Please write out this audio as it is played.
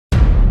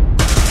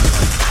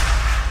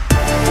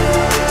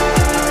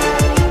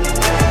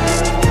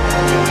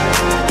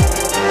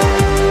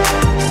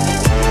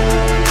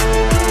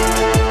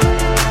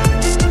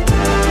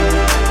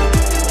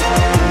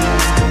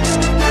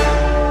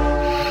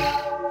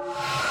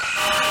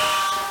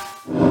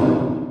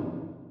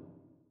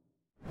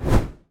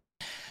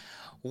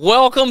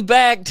Welcome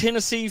back,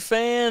 Tennessee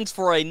fans,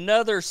 for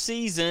another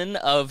season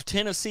of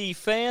Tennessee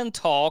Fan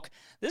Talk.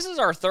 This is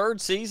our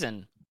third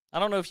season. I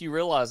don't know if you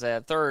realize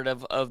that. Third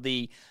of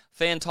the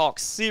Fan Talk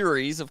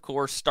series, of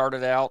course,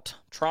 started out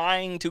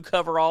trying to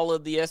cover all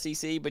of the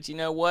SEC, but you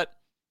know what?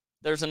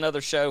 There's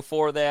another show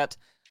for that.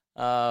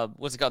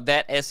 What's it called?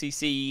 That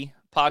SEC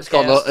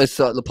podcast. It's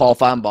the Paul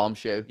Feinbaum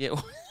Show.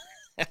 Yeah.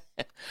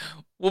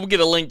 We'll get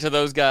a link to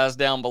those guys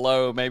down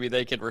below. Maybe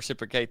they can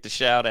reciprocate the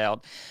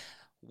shout-out.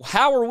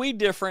 How are we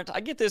different? I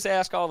get this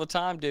asked all the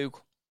time,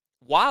 Duke.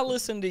 Why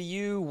listen to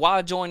you?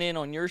 Why join in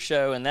on your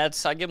show? And I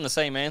give them the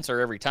same answer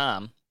every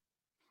time,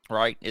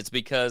 right? It's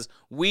because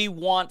we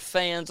want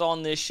fans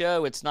on this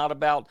show. It's not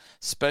about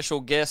special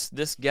guests,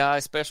 this guy,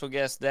 special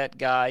guest, that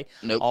guy.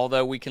 Nope.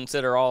 Although we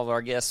consider all of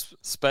our guests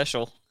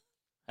special.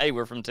 Hey,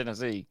 we're from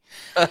Tennessee.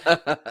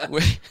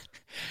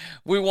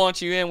 We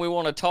want you in. We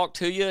want to talk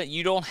to you.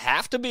 You don't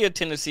have to be a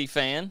Tennessee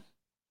fan.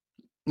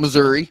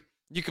 Missouri.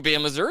 You could be a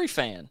Missouri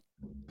fan.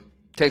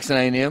 Texas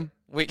A&M.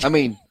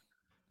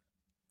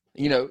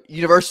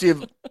 University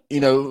of,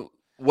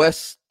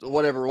 West,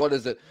 whatever, what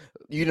is it?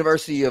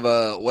 University of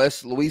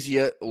West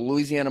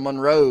Louisiana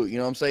Monroe, you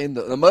know what I'm saying?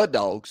 The Mud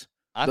Dogs.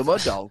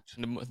 Mud Dogs.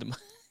 You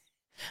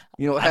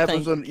know what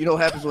happens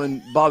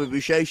when Bobby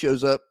Boucher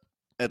shows up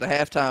at the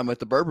halftime at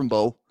the Bourbon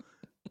Bowl?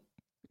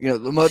 The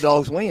Mud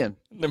Dogs win.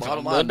 The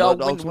Mud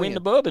Dogs win the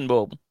Bourbon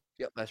Bowl.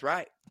 Yep, that's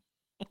right.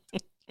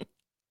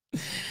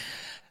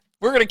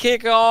 We're going to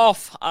kick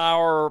off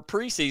our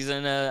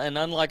preseason, and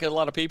unlike a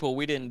lot of people,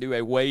 we didn't do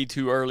a way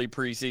too early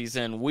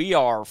preseason. We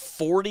are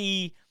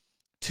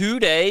 42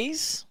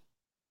 days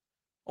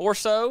or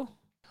so.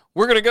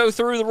 We're going to go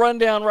through the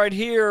rundown right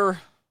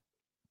here,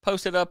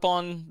 post it up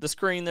on the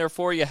screen there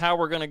for you, how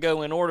we're going to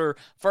go in order.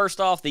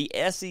 First off, the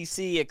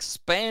SEC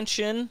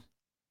expansion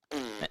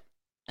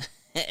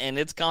and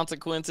its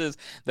consequences.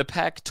 The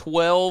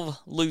Pac-12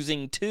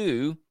 losing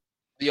 2.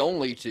 The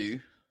only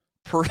 2.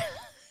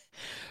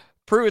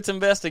 Pruitt's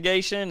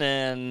investigation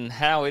and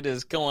how it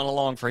is going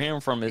along for him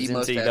from his NCAA.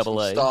 Must have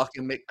some stock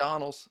in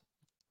McDonald's.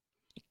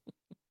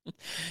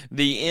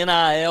 The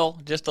NIL,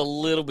 just a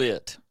little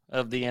bit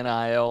of the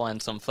NIL and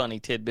some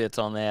funny tidbits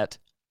on that.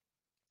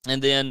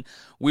 And then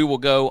we will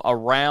go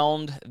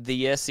around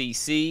the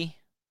SEC.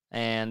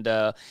 And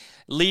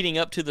leading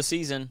up to the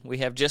season, we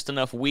have just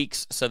enough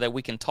weeks so that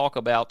we can talk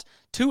about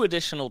 2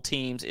 additional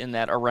teams in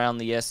that around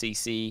the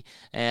SEC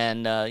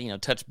and,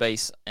 touch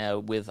base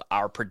with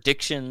our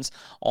predictions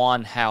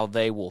on how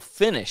they will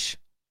finish.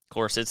 Of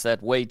course, it's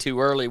that way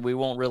too early. We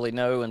won't really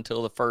know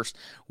until the first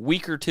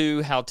week or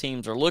two how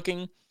teams are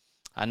looking.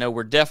 I know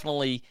we're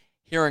definitely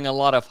hearing a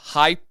lot of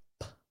hype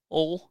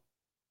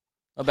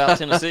about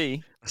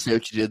Tennessee. I see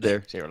what you did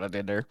there. See what I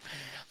did there.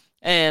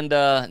 And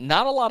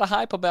not a lot of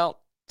hype about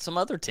some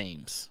other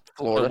teams.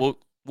 Florida.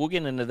 We'll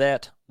get into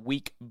that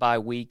week by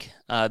week.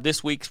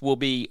 This week's will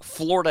be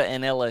Florida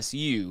and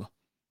LSU.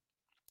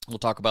 We'll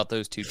talk about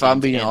those 2 teams. If I'm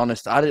being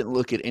honest, I didn't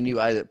look at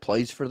anybody that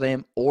plays for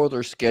them or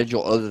their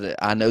schedule other than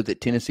I know that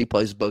Tennessee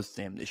plays both of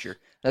them this year.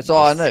 That's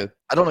all I know.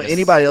 I don't know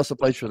anybody else that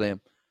plays for them.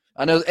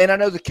 I know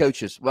the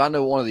coaches. Well, I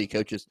know one of the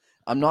coaches.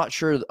 I'm not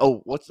sure.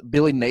 What's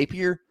Billy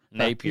Napier?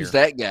 Who's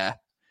that guy?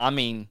 I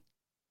mean,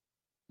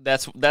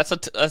 That's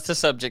a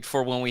subject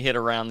for when we hit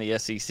around the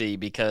SEC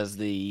because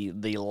the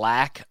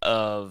lack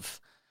of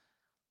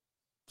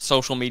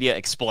social media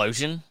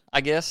explosion,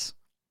 I guess.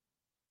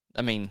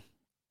 I mean,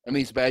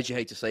 it's bad. You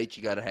hate to say it.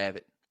 You got to have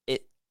it.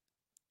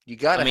 You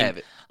got to have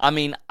it.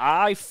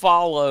 I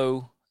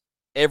follow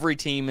every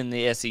team in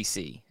the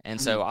SEC,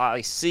 and so I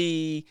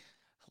see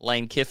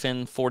Lane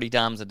Kiffin 40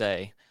 times a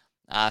day.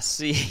 I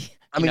see.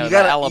 You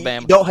gotta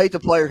Alabama. You don't hate the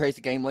player, hate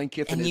the game. Lane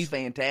Kiffin is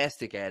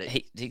fantastic at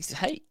it.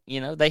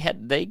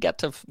 They got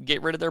to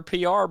get rid of their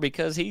PR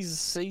because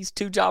he's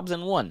 2 jobs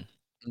in one.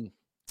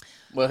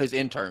 Well, his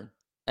intern.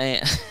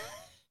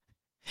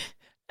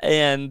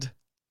 And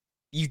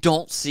you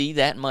don't see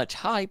that much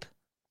hype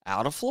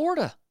out of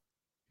Florida.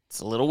 It's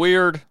a little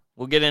weird.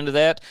 We'll get into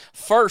that.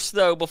 First,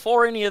 though,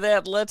 before any of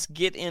that, let's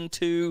get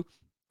into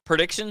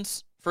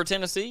predictions for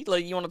Tennessee.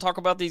 You want to talk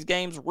about these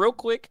games real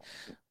quick?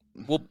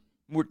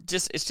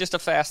 It's just a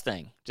fast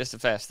thing. Just a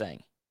fast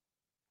thing.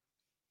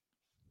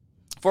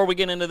 Before we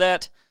get into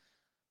that,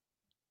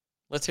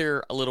 let's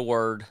hear a little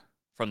word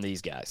from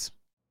these guys.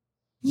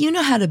 You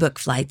know how to book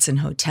flights and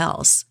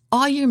hotels.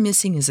 All you're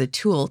missing is a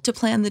tool to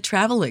plan the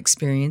travel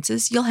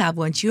experiences you'll have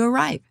once you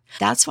arrive.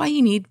 That's why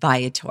you need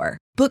Viator.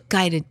 Book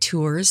guided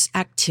tours,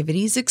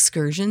 activities,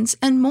 excursions,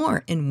 and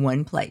more in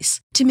one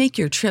place to make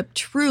your trip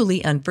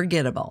truly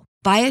unforgettable.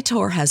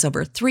 Viator has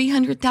over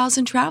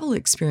 300,000 travel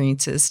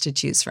experiences to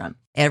choose from.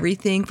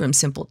 Everything from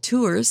simple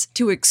tours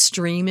to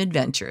extreme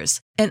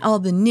adventures and all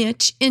the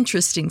niche,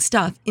 interesting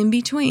stuff in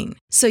between.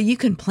 So you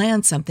can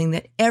plan something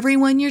that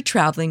everyone you're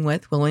traveling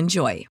with will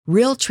enjoy.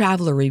 Real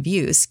traveler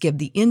reviews give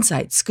the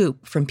inside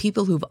scoop from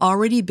people who've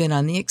already been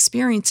on the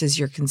experiences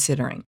you're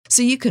considering.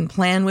 So you can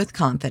plan with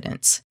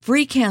confidence.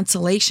 Free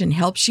cancellation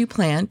helps you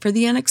plan for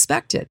the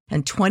unexpected.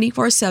 And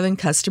 24/7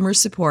 customer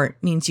support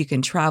means you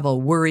can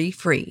travel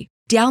worry-free.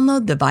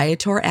 Download the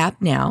Viator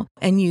app now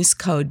and use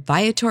code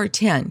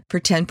Viator10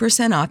 for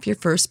 10% off your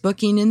first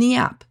booking in the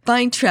app.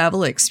 Find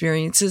travel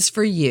experiences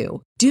for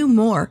you. Do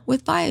more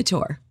with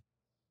Viator.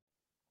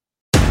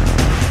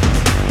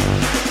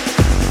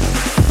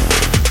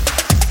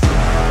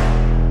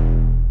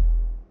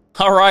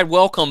 All right,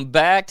 welcome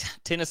back,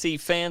 Tennessee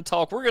Fan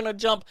Talk. We're going to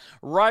jump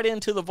right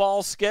into the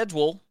Vols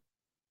schedule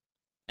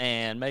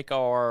and make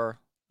our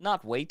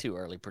not way too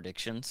early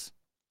predictions.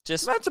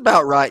 That's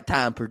about right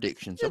time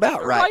predictions.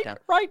 About right time.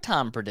 Right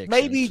time predictions.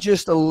 Maybe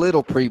just a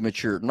little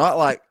premature. Not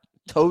like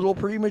total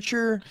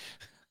premature,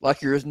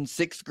 like you're in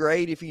 6th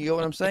grade, if you know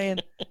what I'm saying.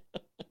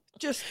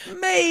 Just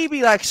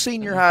maybe like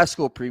senior high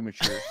school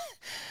premature.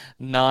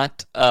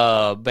 Not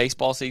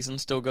baseball season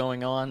still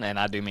going on, and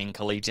I do mean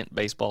collegiate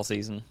baseball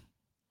season.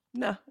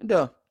 No.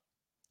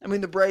 I mean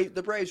the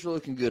Braves are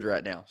looking good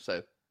right now.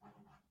 So,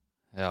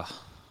 yeah.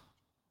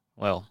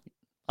 Well,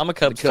 I'm a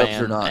Cubs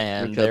fan,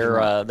 and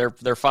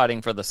they're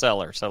fighting for the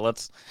cellar. So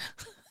let's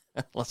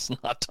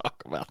not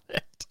talk about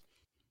that.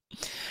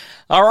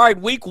 All right,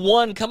 week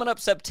 1 coming up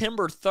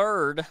September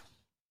 3rd.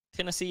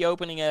 Tennessee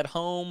opening at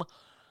home.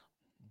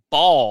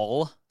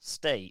 Ball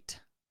State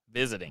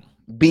visiting.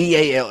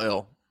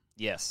 Ball.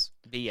 Yes,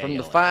 Ball. From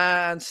the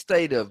fine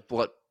state of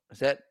what is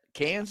that?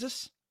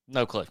 Kansas?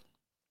 No clue.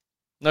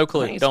 No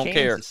clue. Don't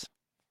care.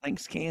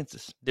 Thanks,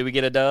 Kansas. Did we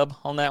get a dub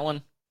on that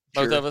one?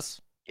 Both Sure. of us?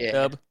 Yeah.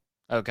 Dub?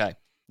 Okay.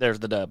 There's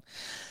the dub.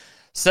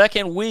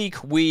 Second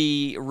week,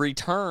 we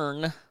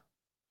return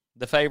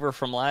the favor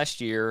from last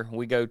year.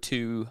 We go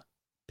to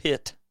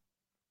Pitt.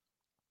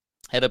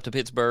 Head up to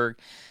Pittsburgh.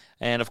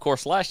 And, of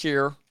course, last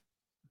year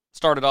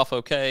started off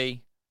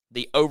okay.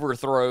 The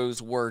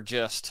overthrows were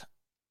just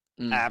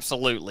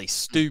absolutely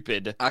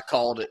stupid. I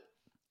called it.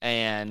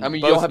 And I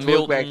mean, you don't have to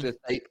look back at the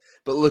tape,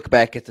 but look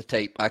back at the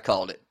tape. I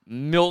called it.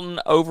 Milton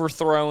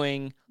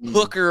overthrowing,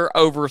 Hooker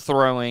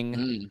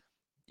overthrowing.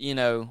 You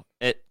know,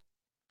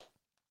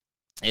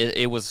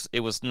 it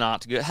was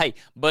not good. Hey,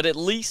 but at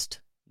least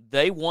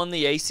they won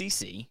the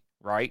ACC,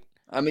 right?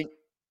 I mean,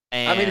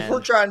 if we're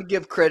trying to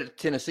give credit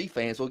to Tennessee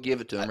fans, we'll give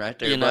it to them right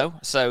there. You know,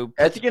 so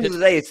at the end of the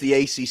day, it's the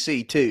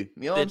ACC too.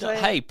 You know what I'm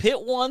saying? Hey, Pitt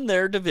won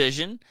their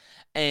division,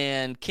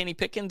 and Kenny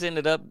Pickens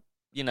ended up,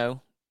 you know,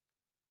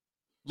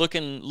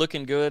 looking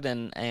good,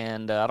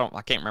 and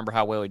I can't remember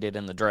how well he did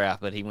in the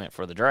draft, but he went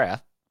for the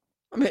draft.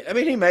 I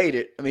mean, he made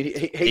it. I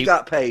mean, he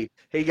got paid.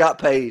 He got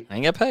paid.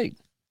 He got paid.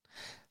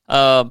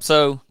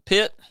 So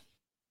Pitt.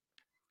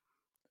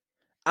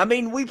 I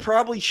mean, we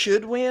probably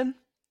should win.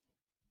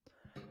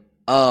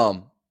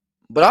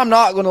 But I'm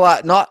not going to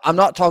lie. I'm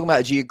not talking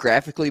about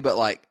geographically, but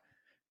like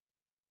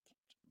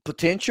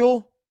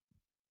potential.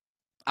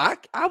 I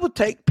would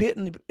take Pitt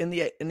in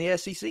the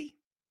SEC.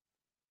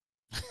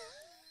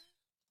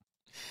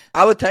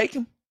 I would take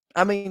them.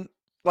 I mean,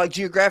 like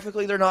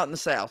geographically, they're not in the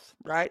South,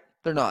 right?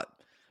 They're not.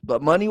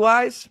 But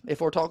money-wise, if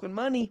we're talking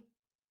money,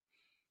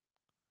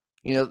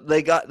 you know,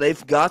 they've got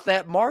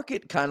that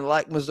market, kind of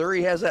like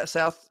Missouri has that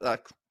South.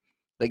 Like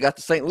they got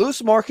the St.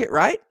 Louis market,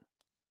 right?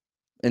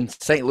 And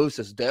St. Louis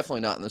is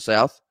definitely not in the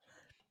South.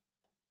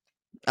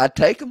 I'd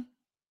take them.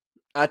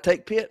 I'd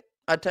take Pitt.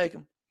 I'd take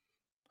them.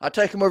 I'd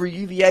take them over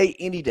UVA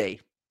any day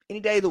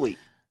of the week.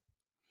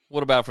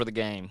 What about for the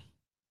game?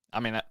 I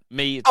mean,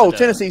 it's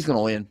Tennessee's going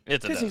to win.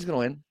 Tennessee's going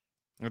to win.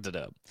 It's a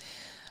dub.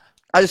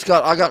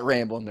 I got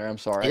rambling there. I'm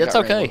sorry. It's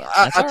okay.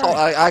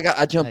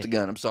 I jumped the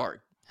gun. I'm sorry.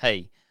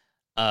 Hey,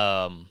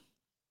 the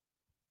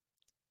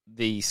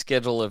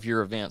schedule of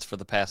your events for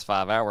the past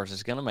 5 hours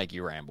is going to make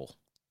you ramble.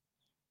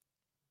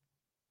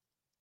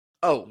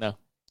 Oh no!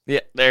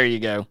 Yeah, there you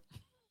go.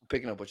 I'm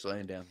picking up what you're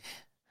laying down.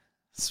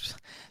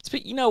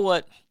 You know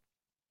what?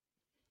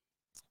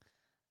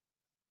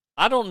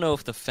 I don't know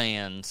if the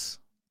fans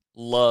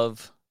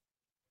love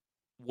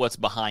what's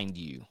behind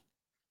you.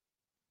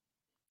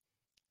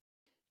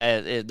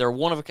 They're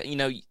one of a kind. You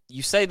know,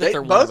 you say that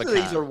they're one of a kind. Both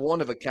of these are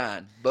one of a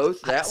kind.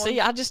 Both that one. See,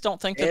 I just don't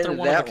think that they're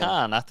one of a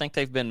kind. I think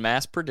they've been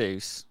mass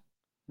produced.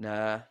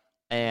 Nah.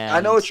 And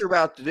I know what you're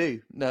about to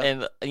do. No.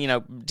 And you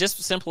know,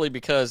 just simply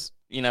because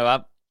you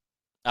know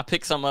I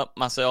picked some up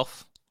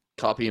myself.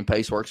 Copy and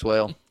paste works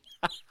well.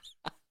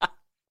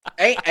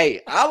 Hey,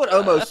 I would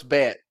almost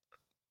bet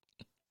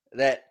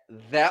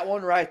that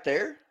one right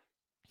there,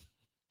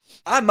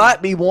 I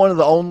might be one of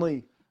the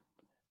only.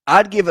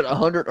 I'd give it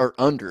 100 or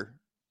under.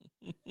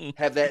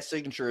 Have that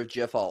signature of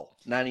Jeff Hall,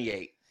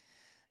 98.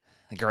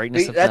 The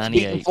greatness of that's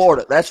 98. Beating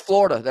Florida. That's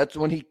Florida. That's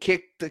when he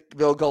kicked the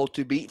field goal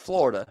to beat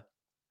Florida.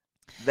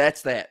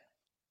 That's that.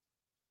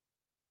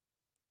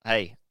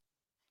 Hey,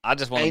 I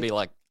just want to be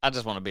like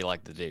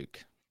the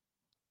Duke.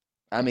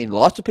 I mean,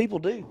 lots of people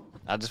do.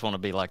 I just want to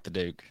be like the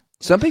Duke.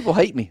 Some people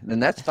hate me,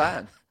 and that's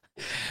fine.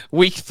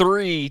 Week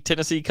 3,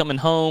 Tennessee coming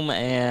home,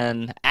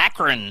 and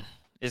Akron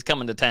is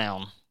coming to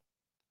town.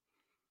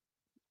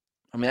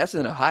 I mean, that's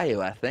in Ohio,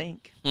 I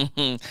think.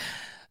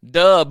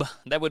 Dub,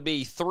 that would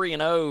be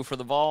 3-0 for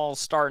the Vols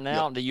starting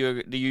out.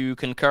 Yep. Do you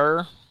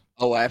concur?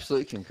 Oh, I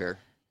absolutely concur.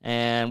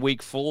 And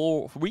week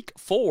four,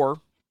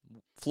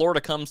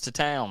 Florida comes to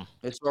town.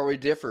 This is where we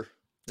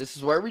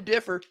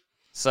differ.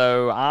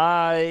 So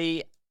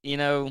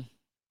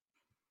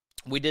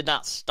we did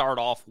not start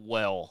off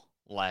well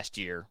last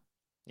year.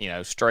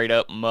 Straight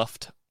up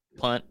muffed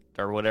punt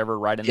or whatever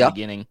right in the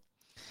beginning.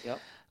 Yep.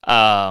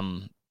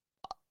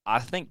 I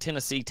think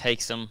Tennessee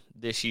takes them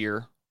this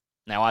year.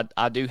 Now,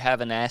 I do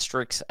have an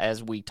asterisk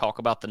as we talk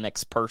about the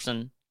next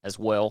person as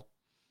well,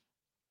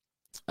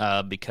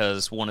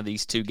 because one of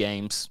these two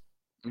games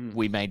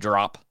we may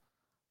drop.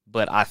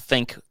 But I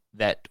think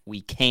that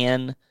we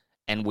can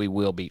and we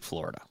will beat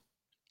Florida.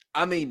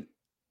 I mean,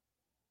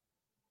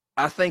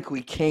 I think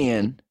we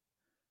can,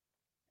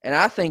 and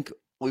I think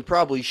we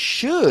probably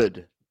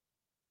should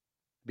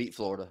beat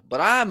Florida.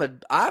 But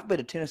I've been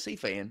a Tennessee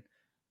fan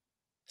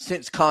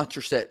since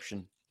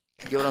contraception.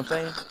 You get what I'm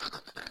saying?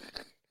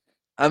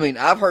 I mean,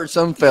 I've heard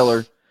some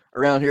feller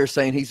around here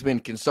saying he's been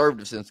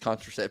conservative since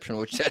contraception,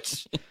 which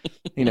that's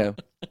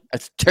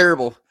that's a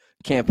terrible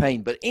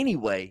campaign. But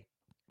anyway,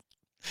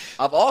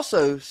 I've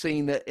also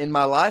seen that in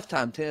my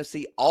lifetime,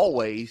 Tennessee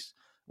always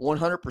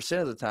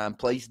 100% of the time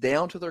plays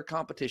down to their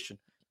competition.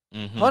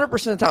 100%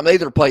 of the time, they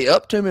either play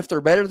up to them if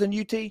they're better than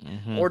UT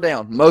or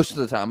down. Most of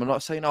the time. I'm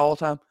not saying all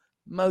the time.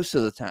 Most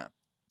of the time.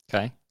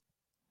 Okay.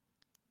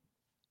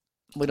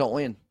 We don't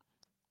win.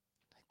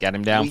 Got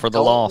him down for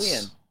the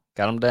loss.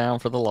 Got him down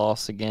for the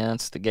loss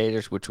against the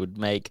Gators, which would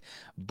make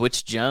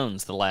Butch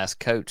Jones the last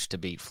coach to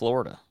beat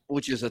Florida.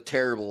 Which is a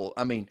terrible –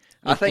 I mean,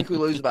 I think we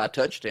lose by a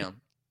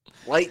touchdown.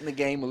 Late in the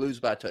game, we lose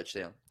by a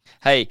touchdown.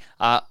 Hey,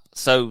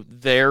 so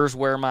there's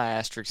where my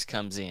asterisk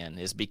comes in,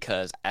 is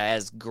because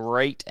as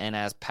great and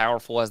as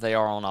powerful as they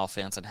are on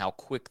offense and how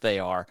quick they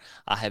are,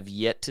 I have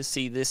yet to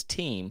see this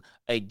team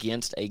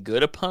against a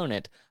good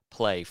opponent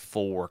play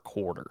 4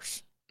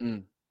 quarters.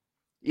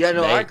 Yeah,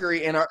 no, I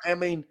agree. And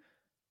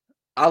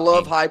I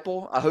love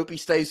Heupel. I hope he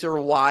stays there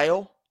a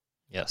while.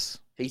 Yes.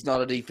 He's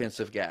not a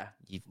defensive guy.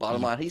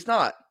 Bottom line, he's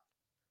not.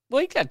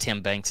 Well, you got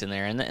Tim Banks in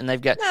there, and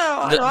they've got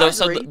I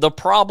agree. The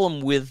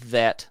problem with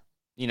that,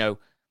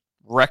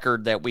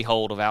 record that we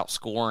hold of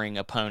outscoring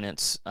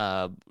opponents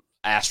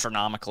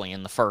astronomically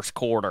in the first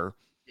quarter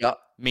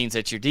means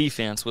that your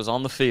defense was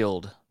on the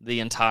field the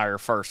entire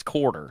first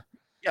quarter.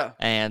 Yeah.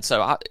 And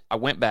so I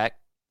went back,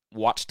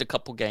 watched a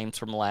couple games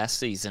from last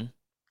season,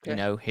 here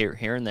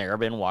and there. I've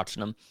been watching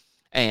them.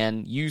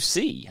 And you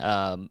see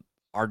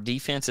our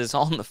defense is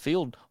on the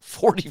field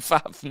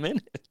 45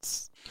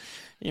 minutes.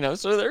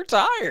 So they're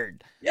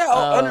tired. Yeah,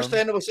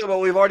 understandable. But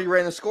we've already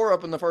ran the score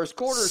up in the first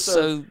quarter,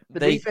 so the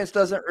defense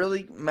doesn't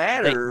really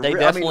matter. They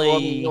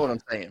definitely, you know what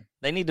I'm saying.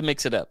 They need to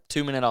mix it up.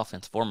 2-minute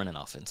offense, 4-minute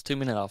offense,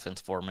 2-minute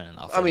offense, 4-minute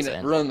offense. I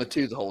mean, run the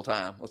 2 the whole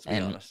time. Let's be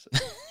honest.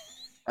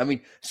 I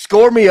mean,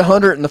 score me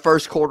 100 in the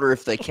first quarter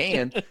if they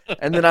can,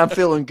 and then I'm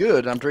feeling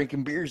good. I'm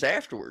drinking beers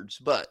afterwards.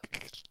 But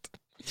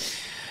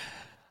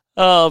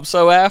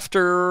so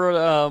after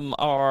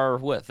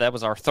that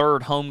was our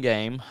third home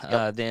game.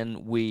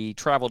 Then we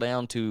travel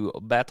down to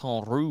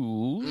Baton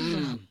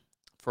Rouge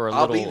for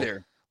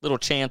a little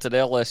chance at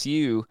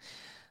LSU.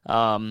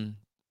 And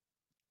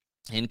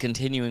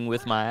continuing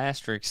with my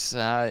asterisks,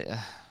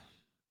 I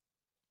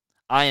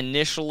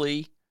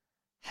initially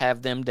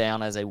have them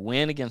down as a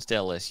win against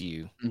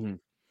LSU,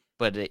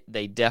 but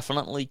they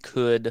definitely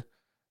could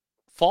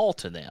fall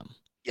to them.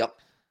 Yep.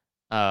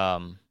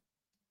 And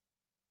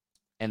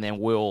then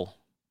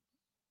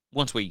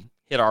once we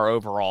hit our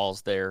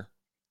overalls there,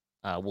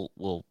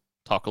 we'll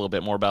talk a little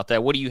bit more about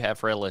that. What do you have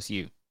for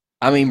LSU?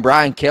 I mean,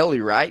 Brian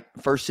Kelly, right?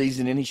 First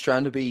season, and he's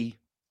trying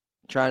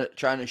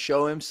to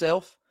show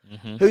himself.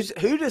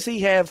 Who does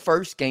he have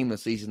first game of the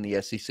season in the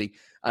SEC?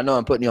 I know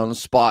I'm putting you on the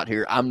spot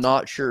here. I'm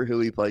not sure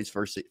who he plays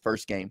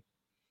first game.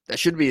 That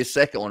should be his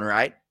second one,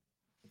 right?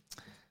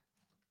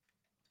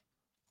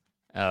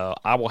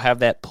 I will have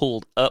that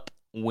pulled up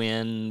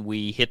when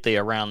we hit the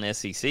around the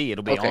SEC.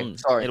 It'll be on.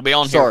 Sorry. It'll be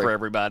on here for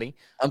everybody.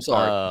 I'm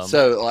sorry.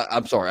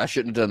 I'm sorry. I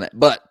shouldn't have done that.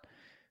 But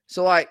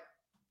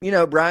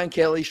Brian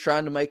Kelly's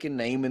trying to make a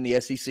name in the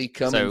SEC,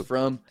 coming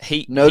from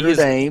Notre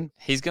Dame.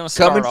 He's going to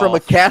coming from a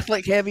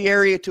Catholic heavy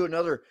area to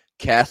another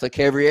Catholic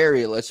heavy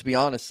area. Let's be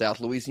honest, South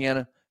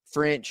Louisiana,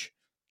 French,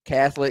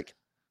 Catholic.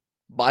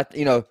 But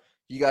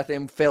you got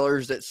them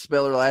fellers that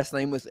spell their last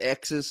name with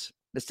X's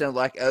that sound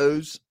like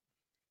O's.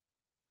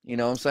 You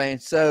know what I'm saying?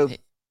 So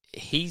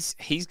he's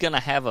going to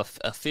have a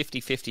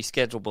 50-50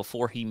 schedule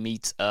before he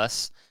meets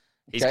us.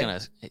 He's going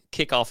to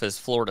kick off his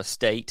Florida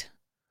State.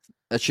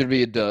 That should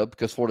be a dub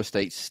because Florida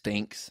State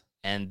stinks.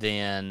 And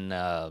then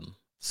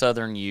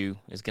Southern U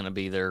is going to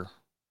be their,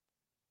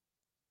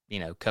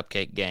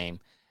 cupcake game.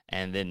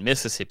 And then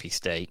Mississippi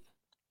State.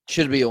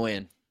 Should be a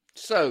win.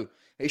 So,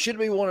 it should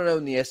be 1-0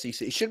 in the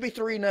SEC. It should be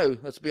 3-0.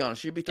 Let's be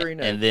honest. It should be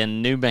 3-0. And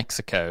then New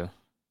Mexico.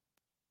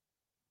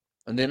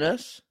 And then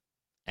us?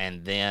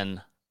 And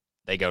then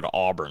they go to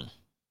Auburn.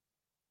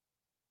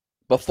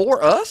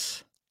 Before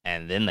us?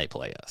 And then they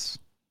play us.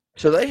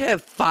 So, they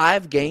have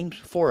 5 games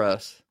before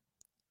us.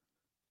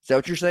 Is that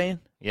what you're saying?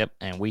 Yep,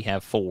 and we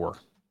have 4.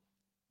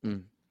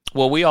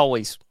 Well, we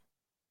always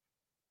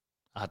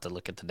 – I have to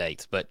look at the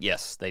dates, but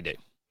yes, they do.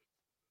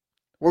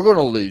 We're going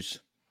to lose.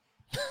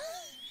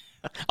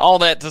 All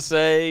that to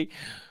say,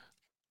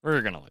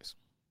 We're going to lose.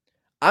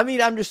 I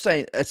mean, I'm just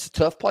saying it's a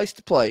tough place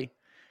to play.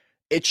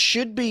 It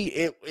should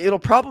be. It'll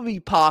probably be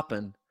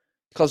popping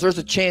because there's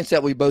a chance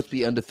that we both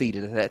be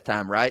undefeated at that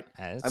time, right?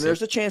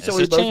 There's a chance that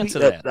we both beat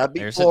that. That'd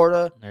be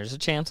Florida. There's a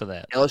chance of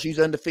that. LSU's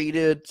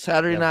undefeated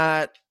Saturday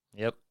night.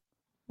 Yep.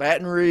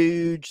 Baton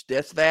Rouge,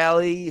 Death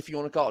Valley. If you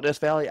want to call it Death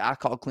Valley, I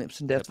call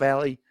Clemson Death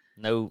Valley.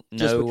 No.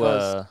 Just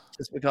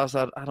because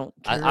I don't.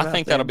 I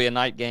think that'll be a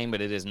night game,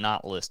 but it is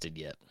not listed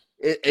yet.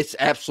 It's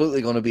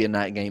absolutely going to be a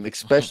night game,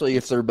 especially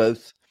if they're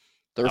 4-0,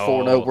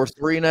 we're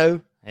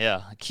 3-0.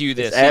 Yeah, cue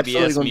the it's CBS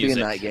absolutely going to music.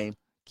 be a night game.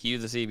 Cue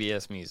the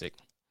CBS music.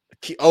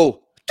 Cue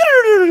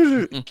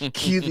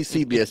the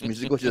CBS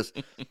music, which is,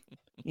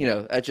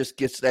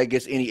 that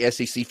gets any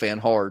SEC fan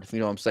hard, if you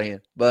know what I'm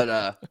saying.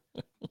 But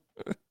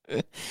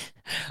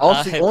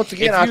once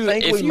again, I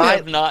think we might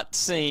have not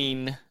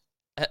seen.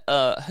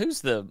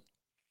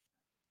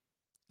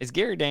 Is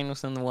Gary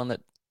Danielson the one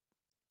that?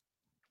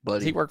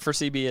 Does he work for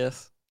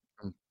CBS?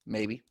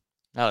 Maybe.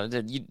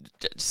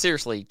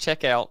 Seriously,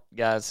 check out,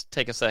 guys.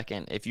 Take a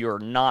second. If you are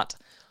not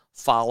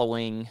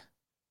following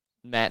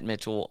Matt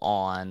Mitchell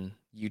on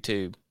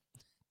YouTube,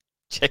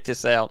 check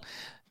this out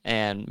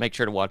and make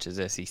sure to watch his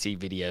SEC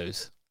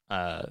videos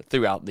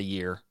throughout the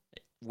year,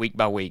 week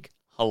by week.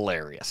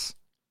 Hilarious.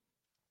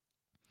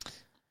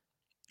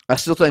 I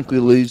still think we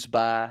lose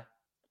by,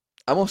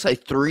 I'm going to say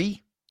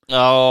 3.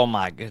 Oh,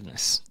 my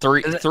goodness.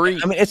 3.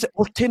 I mean,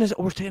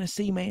 we're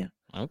Tennessee, man.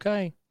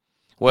 Okay.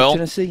 Well,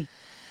 Tennessee.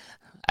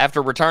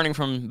 After returning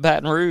from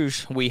Baton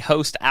Rouge, we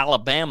host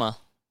Alabama.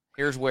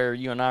 Here's where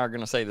you and I are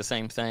going to say the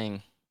same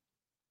thing.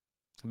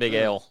 Big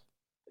L.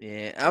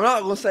 Yeah, I'm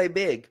not going to say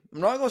big. We're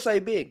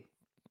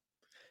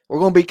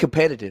going to be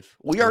competitive.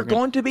 We are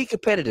going to be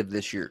competitive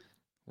this year.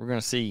 We're going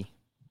to see.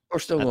 We're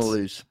still going to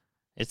lose.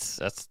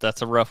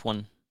 That's a rough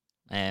one.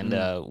 And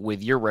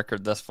with your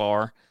record thus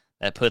far,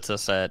 that puts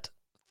us at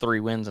 3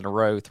 wins in a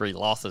row, 3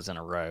 losses in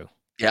a row.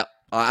 Yep.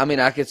 I mean,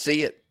 I could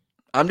see it.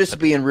 I'm just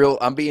being real.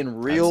 I'm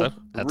being real.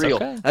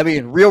 Okay. I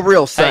mean,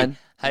 real, son.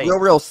 Hey,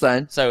 real,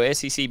 son. So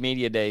SEC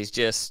Media Days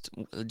just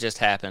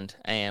happened,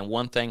 and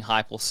one thing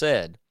Heupel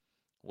said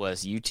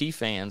was UT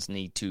fans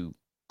need to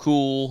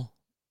cool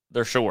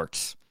their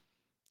shorts.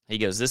 He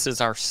goes, "This is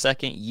our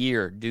second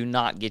year. Do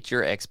not get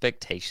your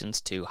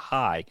expectations too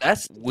high.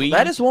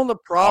 That is one of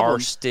the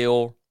problems. Are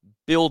still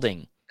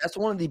building. That's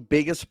one of the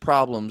biggest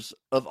problems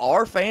of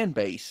our fan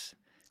base."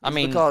 I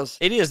mean, because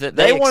it is that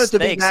they want it to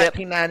be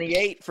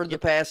 1998 for the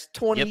past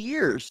 20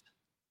 years.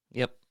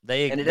 Yep.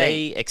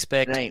 They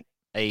expect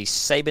a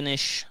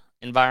Saban-ish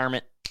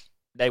environment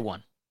day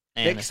one.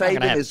 And Nick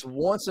Saban is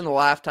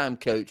once-in-a-lifetime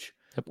coach.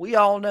 Yep. We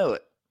all know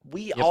it.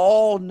 We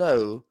all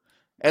know.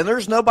 And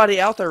there's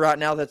nobody out there right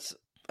now that's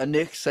a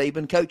Nick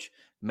Saban coach.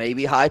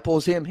 Maybe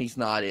Heupel's him. He's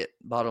not it,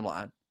 bottom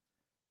line.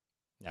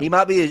 No. He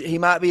might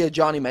be a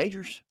Johnny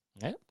Majors.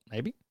 Yeah,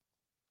 maybe.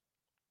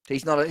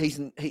 He's not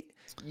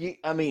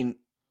I mean,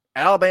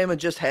 Alabama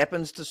just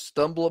happens to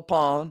stumble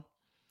upon.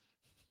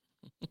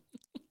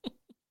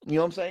 You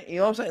know what I'm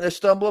saying? They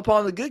stumble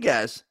upon the good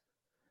guys.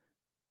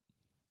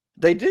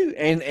 They do.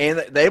 And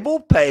they will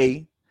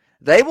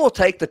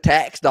take the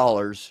tax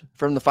dollars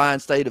from the fine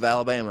state of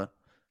Alabama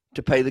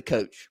to pay the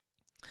coach.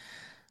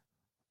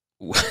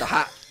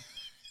 I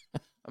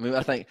mean,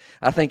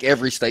 I think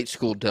every state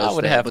school does that.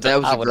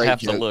 I would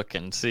have to look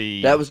and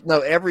see.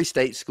 Every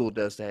state school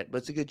does that, but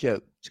it's a good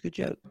joke. It's a good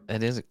joke.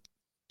 It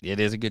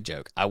is a good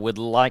joke. I would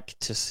like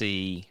to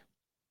see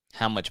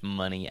how much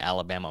money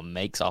Alabama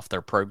makes off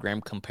their program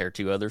compared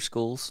to other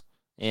schools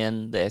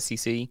in the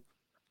SEC.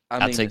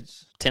 I'd say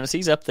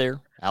Tennessee's up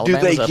there.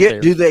 Alabama's up there.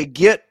 Do they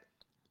get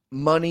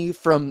money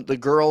from the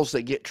girls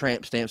that get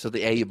tramp stamps of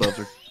the A above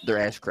their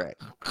ass crack?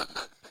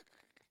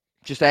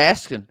 Just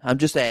asking. I'm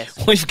just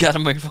asking. We've got to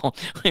move on.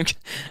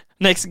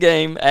 Next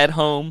game at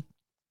home,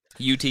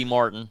 UT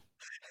Martin.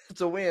 It's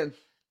a win.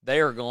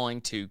 They are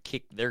going to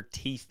kick their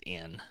teeth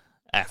in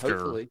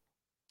after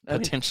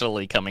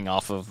potentially coming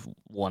off of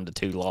 1 to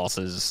 2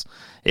 losses,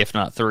 if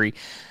not 3.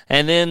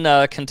 And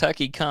then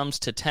Kentucky comes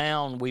to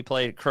town. We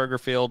played at Kroger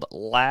Field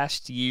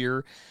last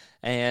year,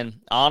 and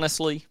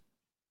honestly,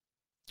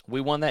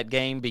 we won that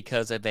game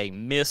because of a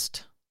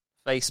missed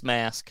face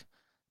mask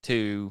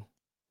to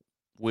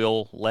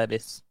Will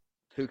Levis.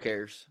 Who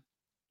cares?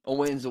 A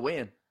win's a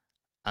win.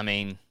 I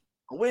mean,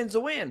 a win's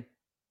a win.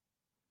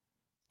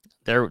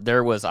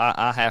 There was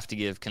I have to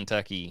give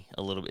Kentucky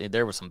a little bit.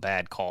 There were some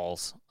bad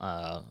calls,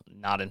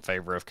 not in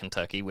favor of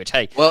Kentucky. Which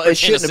well, it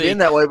shouldn't have been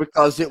that way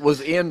because it was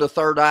in the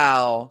third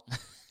aisle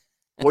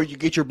where you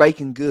get your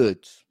bacon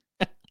goods.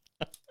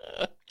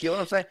 You know what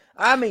I'm saying?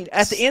 I mean,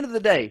 at the end of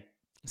the day.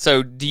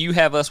 So, do you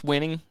have us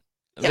winning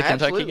the Kentucky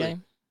absolutely.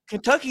 Game?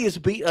 Kentucky has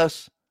beat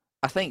us,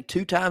 I think,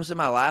 2 times in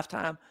my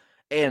lifetime,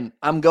 and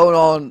I'm going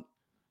on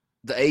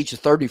the age of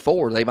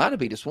 34. They might have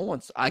beat us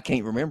once. I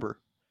can't remember.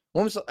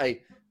 When was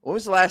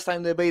the last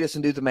time they beat us?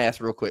 And do the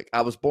math real quick.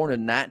 I was born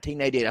in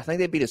 1988. I think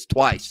they beat us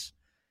twice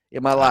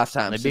in my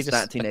lifetime since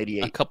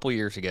 1988. A couple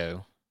years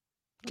ago.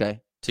 Okay.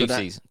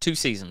 2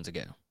 seasons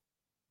ago.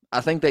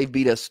 I think they've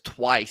beat us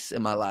twice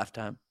in my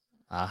lifetime.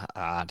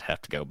 I'd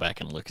have to go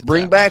back and look at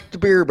Bring that back the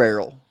beer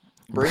barrel.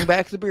 Bring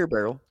back the beer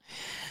barrel.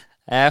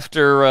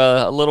 After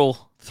a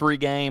little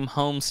 3-game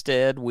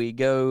homestead, we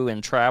go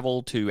and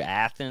travel to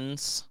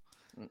Athens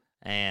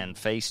and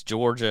face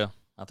Georgia.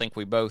 I think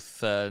we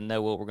both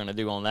know what we're going to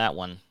do on that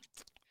one.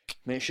 I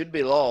mean, it should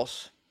be a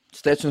loss.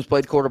 Stetson's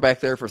played quarterback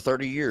there for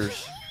 30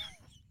 years.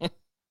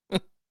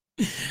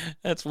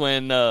 That's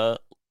when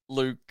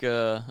Luke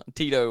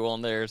Tito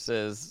on there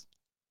says,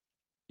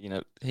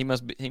 he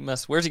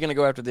must. Where's he going to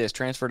go after this?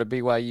 Transfer to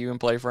BYU and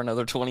play for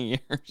another 20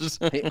 years?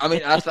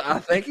 I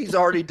think he's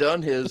already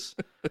done his.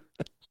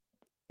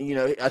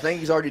 I think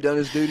he's already done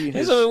his duty.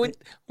 We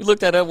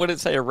looked that up. What did it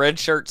say? A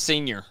redshirt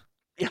senior.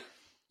 Yeah.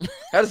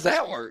 How does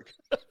that work?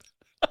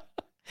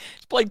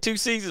 He's played 2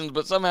 seasons,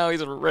 but somehow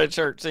he's a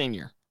redshirt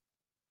senior.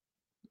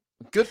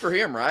 Good for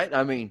him, right?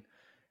 I mean,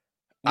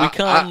 they're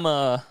going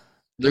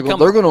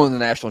to win the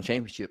national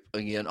championship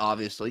again.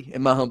 Obviously,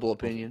 in my humble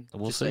opinion.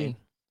 We'll see.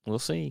 We'll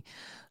see.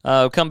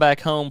 Come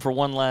back home for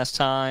one last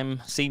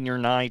time. Senior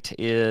night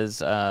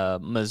is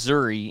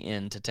Missouri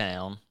into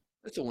town.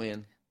 It's a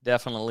win.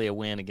 Definitely a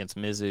win against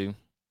Mizzou.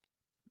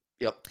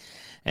 Yep.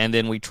 And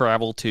then we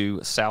travel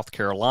to South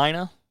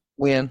Carolina.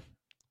 Win.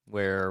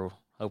 Where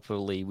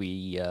hopefully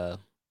we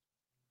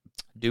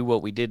do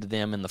what we did to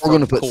them in the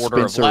first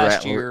quarter of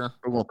last year.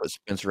 We're going to put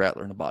Spencer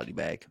Rattler in a body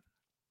bag.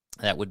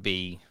 That would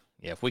be,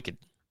 if we could,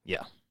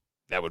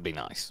 that would be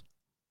nice.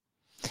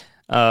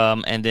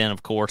 And then,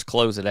 of course,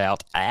 close it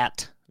out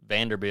at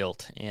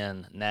Vanderbilt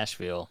in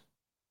Nashville.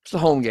 It's a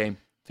home game.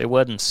 If it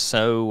wasn't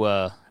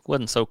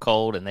so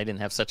cold and they didn't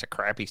have such a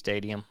crappy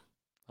stadium,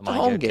 I might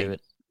go to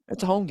it.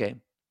 It's a home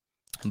game.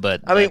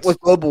 But I mean, with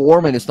global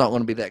warming, it's not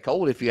going to be that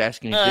cold if you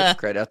ask any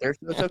Democrat out there.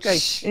 So it's okay.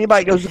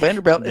 Anybody goes to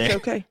Vanderbilt, it's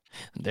okay.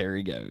 There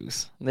he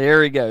goes.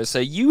 So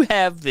you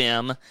have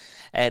them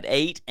at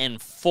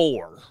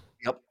 8-4.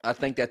 Yep, I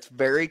think that's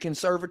very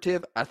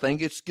conservative. I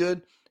think it's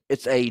good.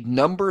 It's a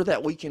number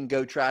that we can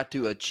go try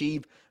to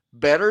achieve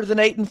better than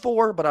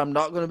 8-4, but I'm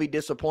not going to be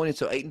disappointed.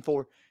 So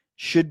 8-4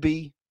 should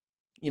be,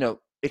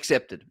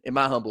 accepted, in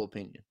my humble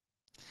opinion.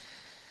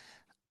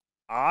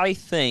 I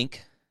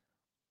think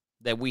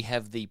that we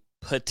have the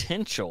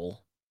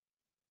potential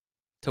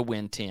to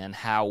win 10.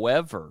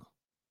 However,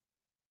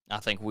 I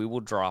think we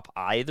will drop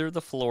either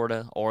the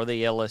Florida or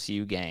the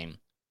LSU game,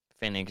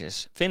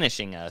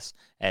 finishing us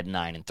at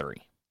 9-3.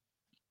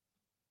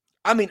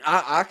 I mean,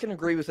 I can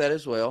agree with that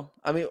as well.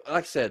 I mean,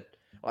 like I said,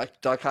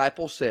 like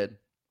Heupel said,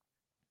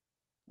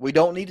 we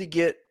don't need to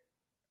get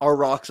our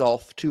rocks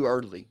off too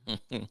early.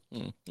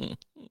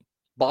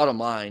 Bottom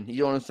line, you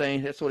know what I'm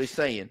saying? That's what he's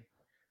saying.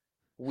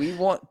 We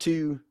want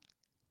to.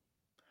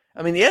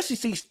 I mean, the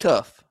SEC's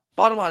tough.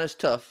 Bottom line is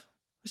tough.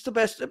 It's the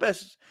best.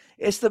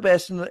 It's the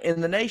best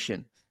in the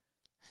nation.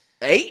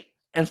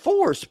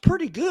 8-4 is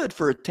pretty good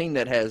for a team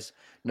that has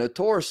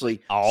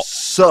notoriously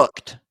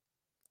sucked.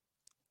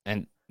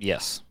 And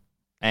yes,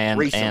 and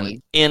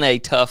recently, and in a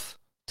tough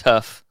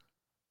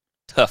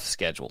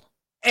schedule.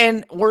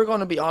 And we're going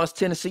to be honest,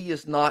 Tennessee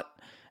is not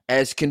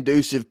as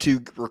conducive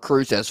to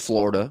recruits as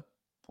Florida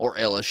or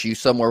LSU,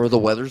 somewhere where the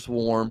weather's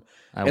warm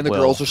and the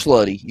girls are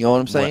slutty. You know what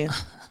I'm saying?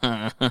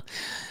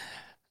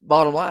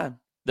 Bottom line.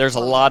 There's a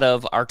lot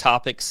of our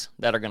topics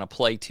that are going to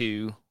play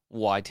to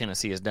why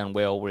Tennessee has done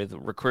well with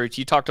recruits.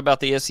 You talked about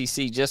the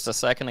SEC just a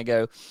second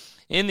ago.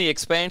 In the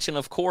expansion,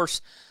 of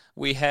course,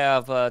 we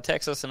have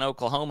Texas and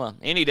Oklahoma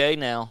any day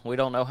now. We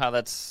don't know how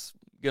that's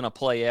going to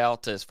play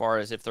out as far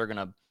as if they're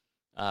going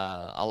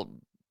to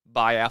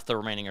buy out the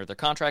remaining of their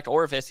contract,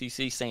 or if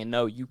SEC saying,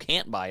 no, you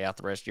can't buy out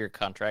the rest of your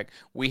contract.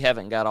 We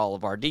haven't got all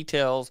of our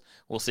details.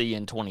 We'll see you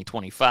in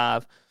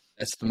 2025.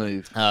 That's the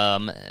move.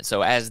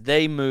 So as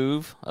they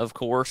move, of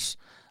course,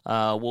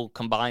 we'll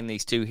combine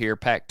these two here.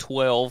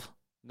 Pac-12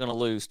 going to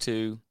lose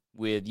 2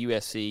 with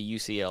USC,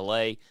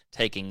 UCLA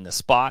taking the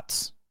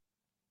spots.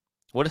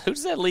 Who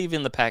does that leave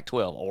in the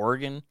Pac-12?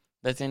 Oregon?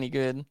 That's any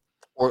good?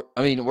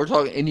 We're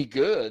talking any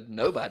good?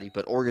 Nobody,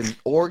 but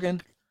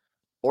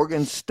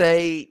Oregon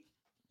State.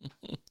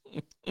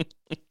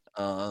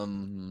 I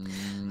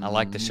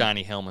like the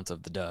shiny helmets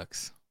of the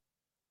Ducks.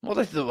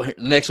 Well,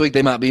 next week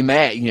they might be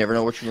mad. You never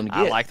know what you're going to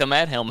get. I like the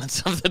mad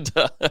helmets of the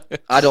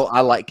Ducks.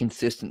 I like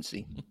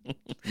consistency.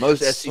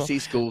 Most SEC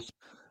schools,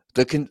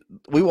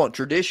 we want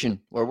tradition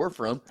where we're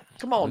from.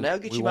 Come on now,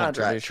 get your mind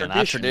right.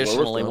 I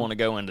traditionally want to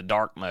go into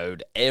dark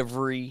mode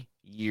every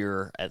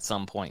year at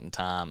some point in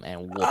time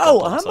and whoop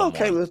up on someone.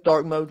 Okay with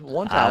dark mode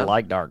one time. I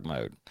like dark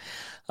mode.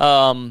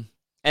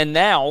 And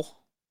now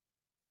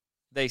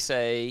they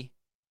say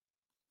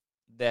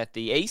that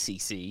the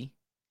ACC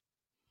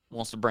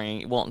wants to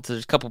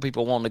there's a couple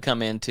people wanting to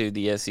come into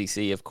the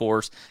SEC, of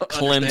course.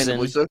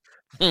 Clemson. So.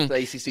 The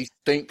ACC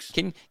stinks.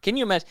 Can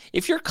you imagine?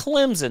 If you're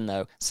Clemson,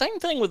 though, same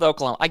thing with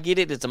Oklahoma. I get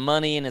it. It's a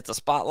money and it's a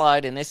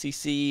spotlight and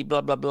SEC,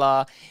 blah, blah,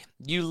 blah.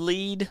 You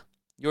lead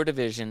your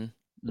division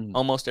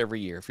almost every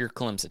year if you're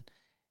Clemson.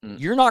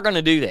 You're not going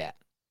to do that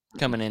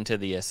coming into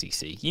the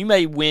SEC. You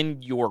may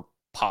win your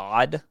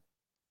pod.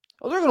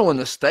 Oh, they're going to win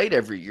the state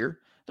every year.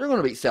 They're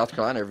going to beat South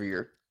Carolina every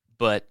year.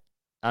 But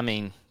I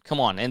mean, come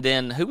on. And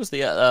then who was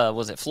the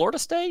was it Florida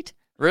State?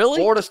 Really?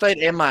 Florida State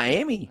and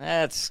Miami.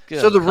 That's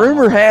good. So the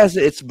rumor has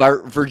it's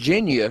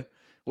Virginia,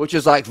 which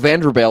is like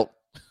Vanderbilt,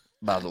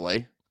 by the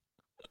way.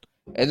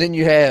 And then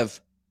you have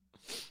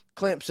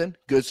Clemson,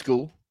 good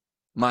school.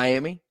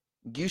 Miami,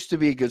 used to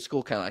be a good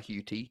school, kind of like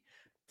UT.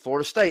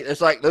 Florida State,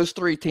 it's like those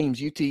three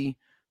teams, UT,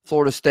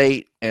 Florida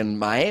State, and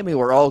Miami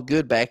were all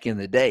good back in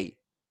the day.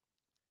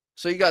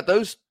 So you got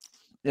those,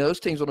 those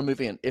teams want to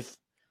move in. If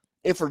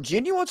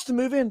Virginia wants to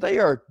move in, they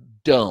are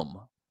dumb.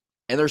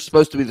 And they're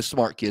supposed to be the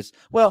smart kids.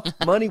 Well,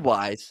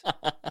 money-wise,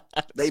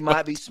 they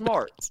might be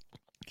smart.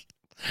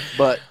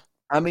 But,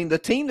 I mean, the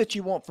team that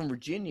you want from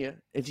Virginia,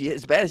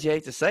 as bad as you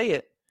hate to say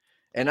it,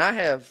 and I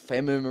have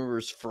family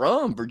members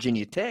from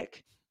Virginia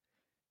Tech,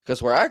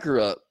 because where I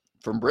grew up,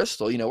 from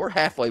Bristol, we're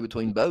halfway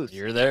between both.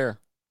 You're there.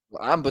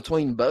 I'm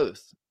between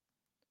both.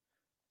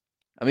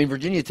 I mean,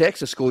 Virginia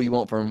Tech's a school you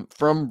want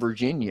from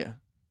Virginia.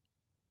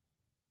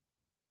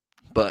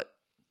 But,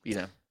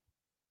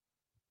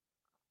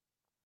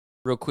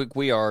 Real quick,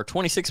 we are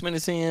 26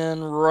 minutes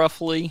in,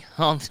 roughly,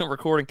 on the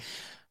recording.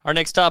 Our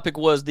next topic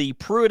was the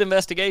Pruitt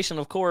investigation.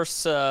 Of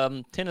course,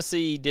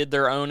 Tennessee did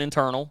their own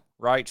internal,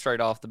 right,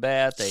 straight off the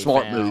bat.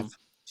 Smart move.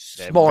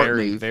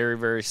 Very, very,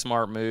 very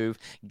smart move.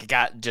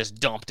 Just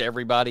dumped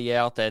everybody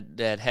out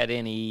that had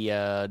any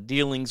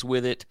dealings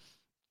with it.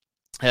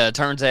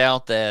 Turns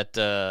out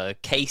that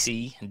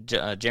Casey,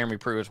 Jeremy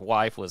Pruitt's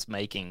wife, was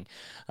making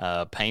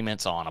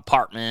payments on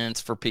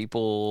apartments for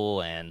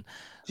people, and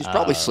she's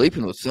probably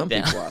sleeping with some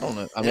people. I don't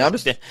know. I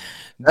mean,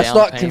 that's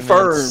not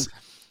confirmed.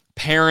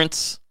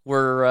 Parents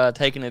were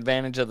taking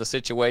advantage of the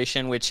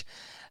situation, which,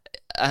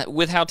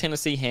 with how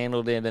Tennessee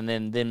handled it, and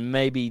then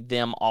maybe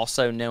them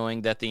also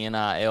knowing that the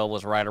NIL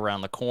was right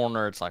around the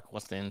corner, it's like,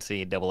 what's the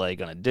NCAA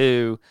going to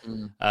do?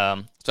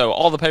 So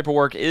all the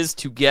paperwork is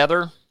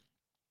together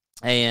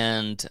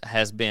and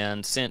has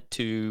been sent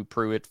to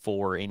Pruitt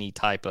for any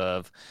type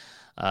of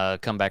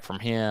comeback from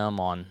him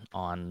on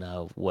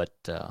what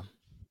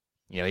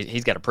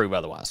he's got to prove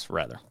otherwise,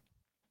 rather.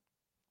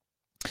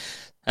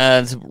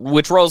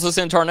 Which rolls us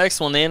into our next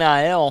one, the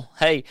NIL.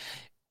 Hey,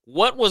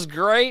 what was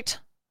great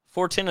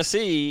for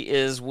Tennessee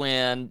is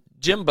when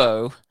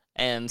Jimbo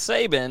and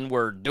Saban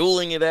were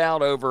dueling it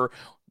out over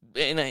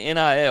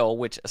NIL,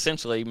 which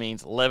essentially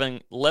means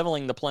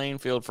leveling the playing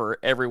field for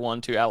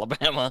everyone to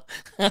Alabama.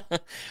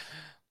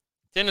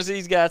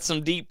 Tennessee's got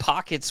some deep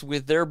pockets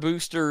with their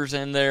boosters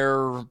and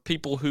their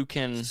people who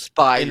can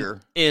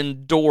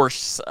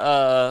endorse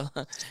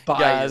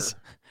guys.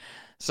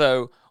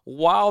 So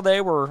while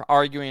they were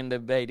arguing,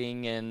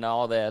 debating, and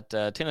all that,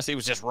 Tennessee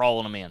was just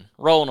rolling them in.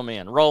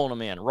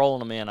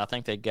 I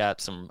think they got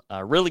some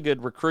really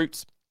good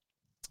recruits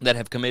that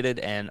have committed,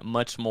 and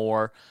much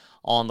more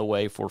on the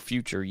way for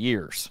future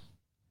years.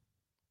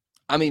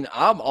 I mean,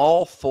 I'm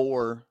all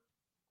for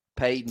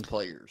paid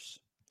players.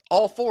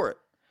 All for it.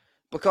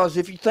 Because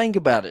if you think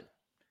about it,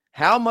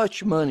 how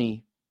much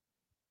money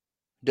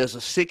does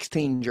a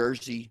 16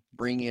 jersey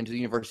bring into the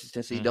University of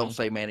Tennessee? Mm-hmm. Don't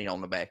say Manning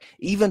on the back.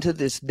 Even to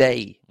this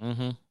day,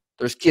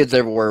 there's kids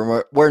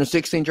everywhere wearing a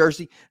 16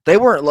 jersey. They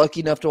weren't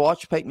lucky enough to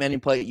watch Peyton Manning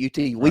play at UT.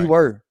 We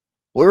were.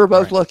 We were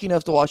both lucky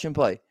enough to watch him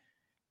play.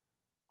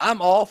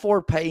 I'm all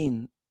for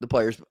paying the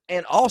players.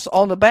 And also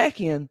on the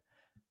back end,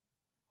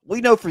 we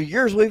know for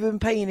years we've been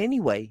paying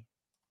anyway.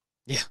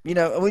 Yeah.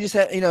 And we just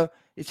have,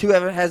 it's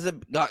whoever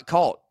hasn't got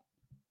caught.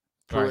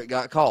 Pruitt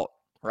got caught,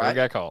 right?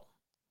 Got caught.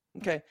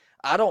 Okay.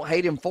 I don't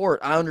hate him for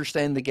it. I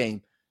understand the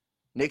game.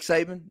 Nick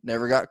Saban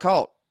never got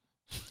caught.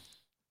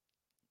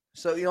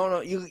 So,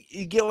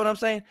 you get what I'm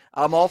saying?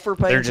 I'm all for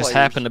paying There just players.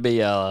 happened to be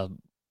a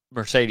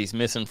Mercedes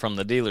missing from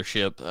the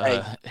dealership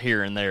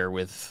here and there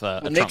with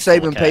Nick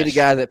Saban paid a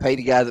guy that paid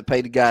a guy that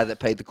paid a guy that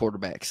paid the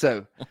quarterback.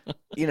 So,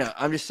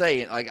 I'm just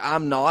saying,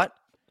 I'm not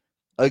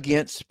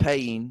against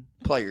paying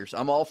players.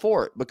 I'm all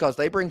for it because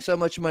they bring so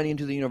much money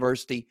into the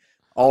university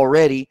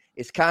already.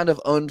 It's kind of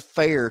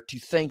unfair to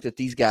think that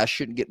these guys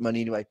shouldn't get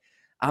money anyway.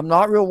 I'm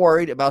not real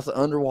worried about the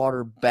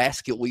underwater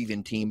basket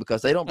weaving team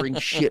because they don't bring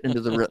shit into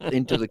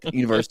the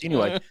university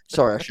anyway.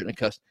 Sorry, I shouldn't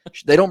have cussed.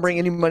 They don't bring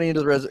any money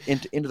into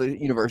the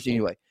university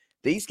anyway.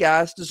 These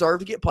guys deserve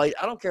to get paid.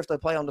 I don't care if they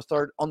play on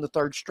the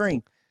third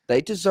string.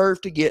 They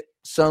deserve to get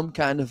some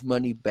kind of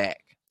money back.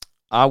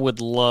 I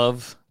would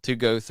love to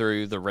go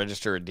through the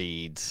Register of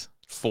Deeds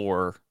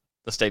for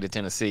the state of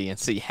Tennessee and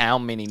see how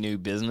many new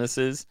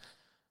businesses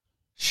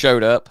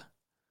showed up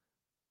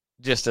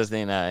just as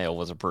the NIL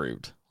was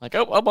approved. Like,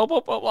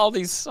 all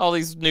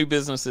these new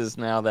businesses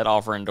now that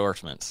offer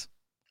endorsements.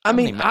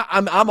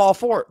 I'm all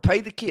for it.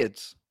 Pay the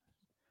kids.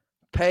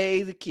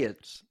 Pay the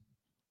kids.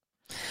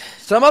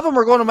 Some of them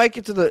are going to make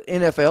it to the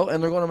NFL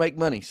and they're going to make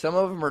money. Some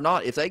of them are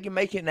not. If they can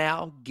make it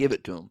now, give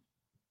it to them.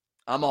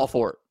 I'm all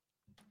for it.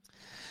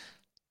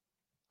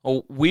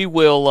 Well, we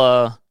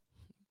will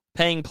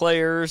paying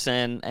players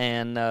and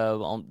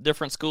on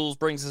different schools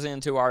brings us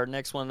into our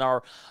next one,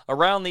 our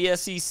Around the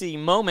SEC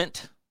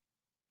moment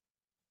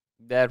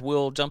that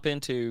we'll jump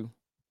into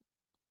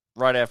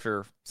right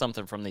after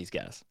something from these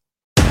guys.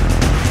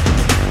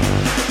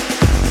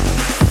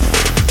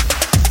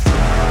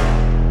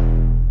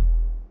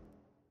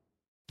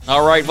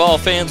 All right, Vol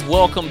fans,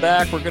 welcome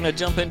back. We're going to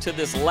jump into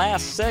this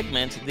last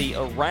segment, the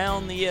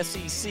Around the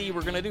SEC.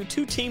 We're going to do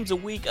 2 teams a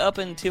week up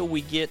until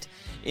we get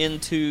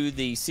into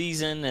the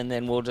season, and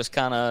then we'll just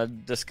kind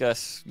of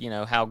discuss,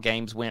 how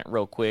games went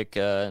real quick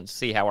and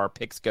see how our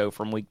picks go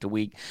from week to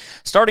week.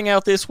 Starting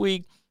out this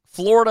week,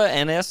 Florida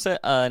and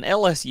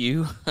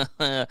LSU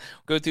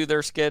go through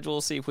their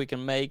schedule, see if we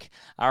can make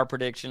our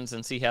predictions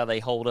and see how they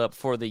hold up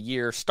for the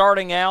year.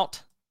 Starting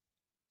out,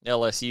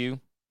 LSU.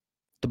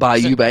 The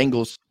Bayou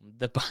Bengals.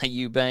 The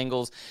Bayou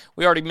Bengals.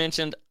 We already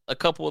mentioned a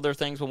couple of their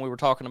things when we were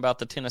talking about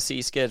the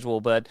Tennessee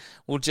schedule, but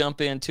we'll jump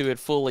into it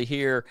fully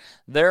here.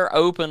 Their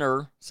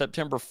opener,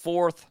 September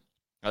 4th,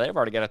 they've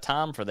already got a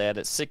time for that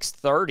at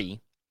 6:30.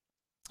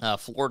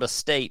 Florida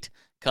State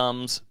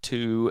comes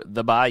to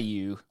the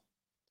Bayou.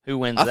 Who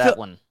wins that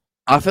one?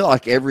 I feel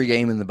like every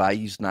game in the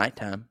Bayou's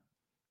nighttime.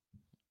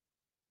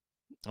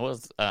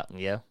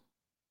 Yeah.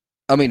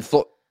 I mean,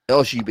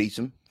 LSU beats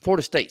them.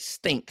 Florida State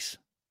stinks.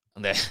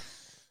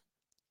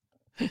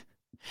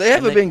 They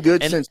haven't been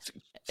good since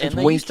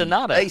Winston.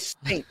 They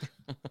stink.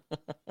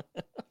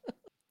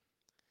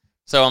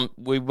 So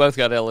we both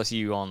got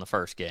LSU on the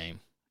first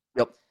game.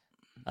 Yep.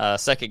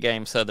 Second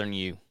game, Southern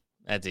U.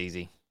 That's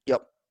easy.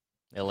 Yep.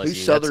 LSU.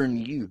 Who's Southern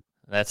U?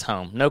 That's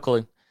home. No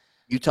clue.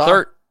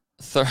 Utah.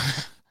 It's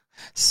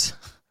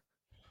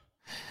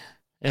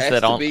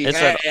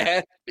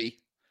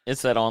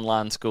that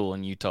online school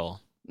in Utah.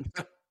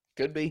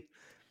 Could be.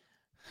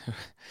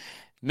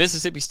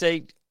 Mississippi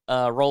State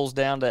rolls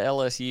down to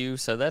LSU,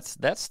 so that's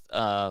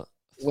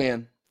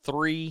win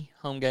 3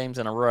 home games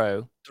in a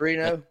row.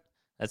 3-0.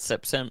 That's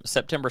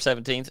September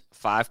 17th,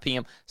 5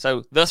 p.m.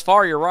 So thus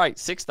far, you're right.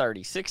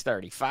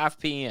 6:30, 5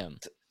 p.m.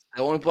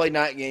 I want to play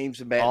night games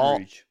in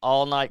Baton Rouge.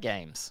 All night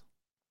games.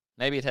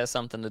 Maybe it has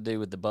something to do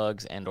with the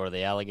bugs and or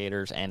the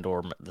alligators and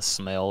or the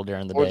smell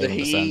during the day when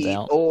the sun's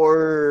out.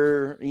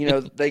 Or,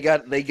 they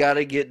got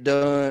to get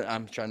done.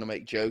 I'm trying to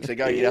make jokes. They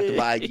got to get out the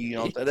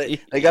bayou.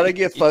 They got to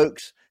give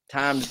folks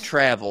time to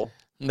travel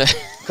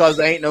because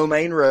they ain't no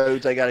main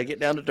roads. They got to get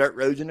down to dirt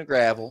roads and the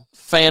gravel.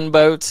 Fan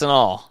boats and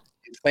all.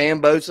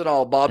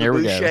 Bobby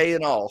Boucher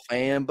and all.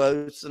 Fan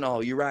boats and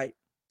all. You're right.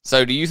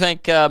 So do you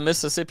think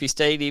Mississippi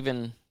State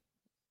even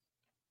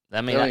 – they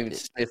don't even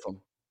sniff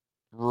them.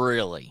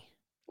 Really?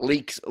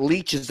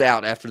 Leach is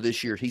out after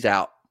this year. He's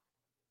out.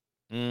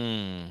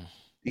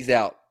 He's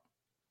out.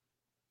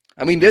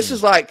 I mean, this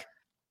is like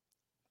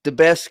the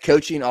best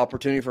coaching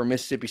opportunity for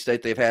Mississippi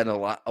State they've had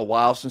in a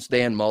while since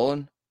Dan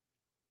Mullen.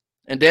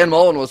 And Dan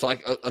Mullen was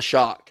like a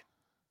shock.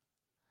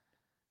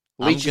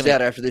 Leach is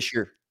out after this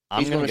year.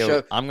 I'm going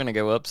to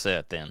go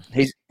upset then.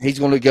 He's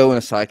going to go in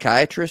a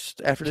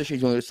psychiatrist after this year.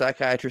 He's going to a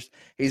psychiatrist.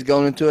 He's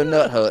going into a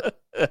nut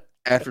hut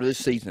after this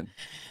season.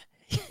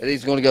 And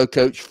he's going to go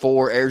coach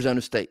for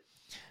Arizona State.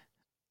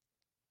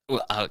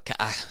 Well, I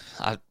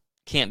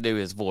can't do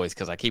his voice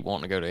because I keep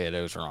wanting to go to Ed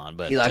Ogeron,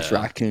 but he likes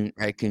raccoons.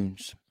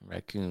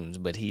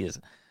 But his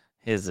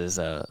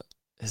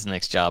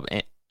next job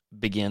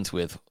begins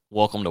with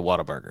 "Welcome to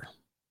Whataburger."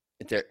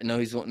 No,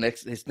 his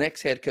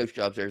next head coach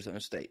job's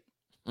Arizona State.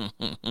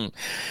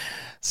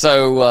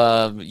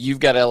 So you've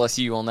got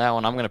LSU on that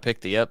one. I'm going to pick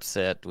the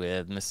upset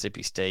with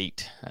Mississippi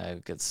State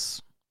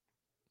because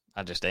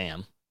I just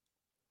am.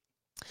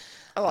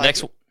 I like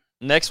it.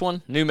 Next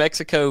one, New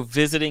Mexico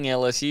visiting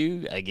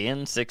LSU.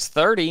 Again,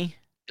 6:30.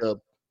 Dub.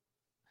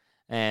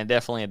 And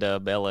definitely a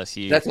dub,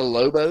 LSU. That's a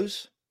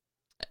Lobos?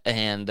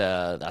 And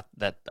I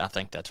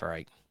think that's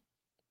right.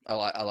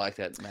 I like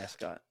that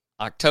mascot.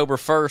 October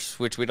 1st,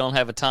 which we don't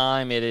have a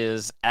time, it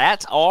is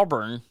at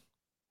Auburn.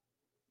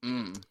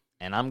 And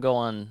I'm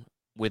going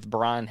with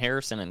Brian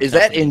Harrison. Is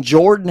that in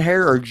Jordan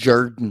Hare or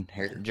Jordan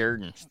Hare?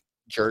 Jordan.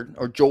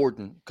 Or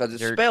Jordan, because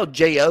it's spelled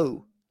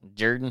J-O.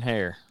 Jordan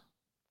Hare.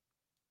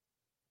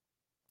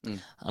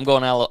 I'm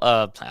going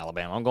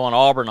Alabama. I'm going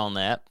Auburn on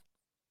that.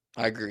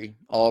 I agree.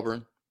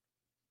 Auburn.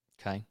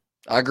 Okay.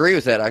 I agree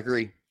with that. I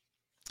agree.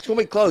 It's going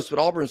to be close, but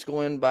Auburn's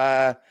going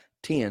by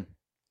 10.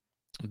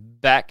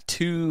 Back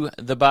to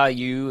the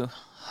Bayou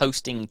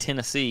hosting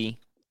Tennessee.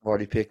 I've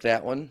already picked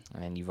that one.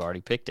 And you've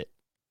already picked it.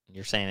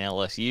 You're saying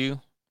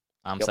LSU.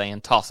 I'm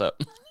saying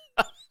toss-up.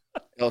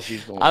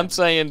 LSU's going I'm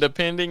saying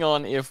depending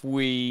on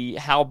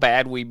how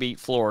bad we beat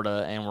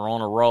Florida and we're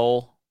on a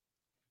roll.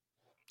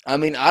 I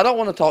mean, I don't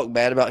want to talk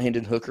bad about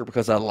Hendon Hooker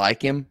because I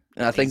like him,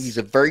 and I think he's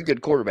a very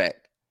good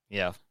quarterback.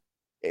 Yeah,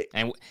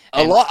 and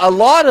a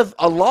lot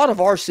of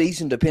our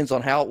season depends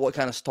on what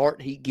kind of start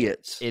he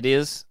gets. It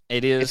is.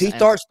 If he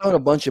starts throwing a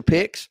bunch of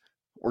picks,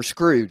 we're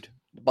screwed.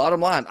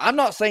 Bottom line, I'm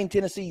not saying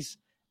Tennessee's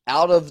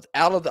out of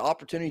the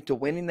opportunity to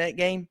win in that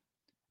game.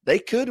 They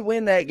could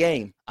win that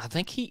game. I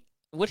think he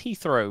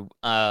throw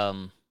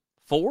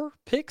 4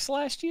 picks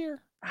last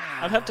year.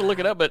 I'd have to look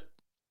it up, but.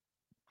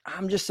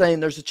 I'm just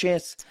saying there's a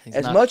chance.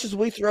 Much as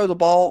we throw the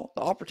ball,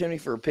 the opportunity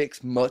for a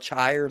pick's much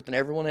higher than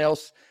everyone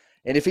else.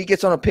 And if he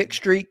gets on a pick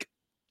streak,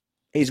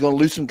 he's going to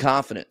lose some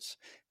confidence.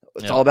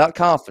 It's all about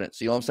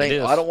confidence. You know what I'm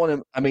saying? I don't want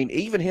him. I mean,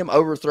 even him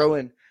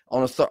overthrowing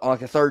on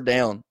like a third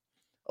down,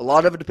 a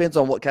lot of it depends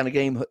on what kind of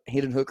game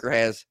Hendon Hooker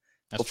has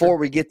before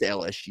we get to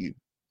LSU.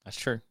 That's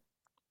true.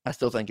 I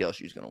still think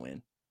LSU's going to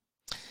win.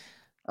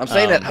 I'm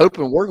saying that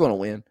hoping we're going to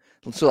win.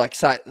 So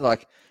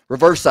like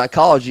reverse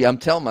psychology, I'm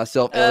telling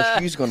myself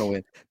LSU's going to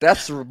win.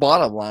 That's the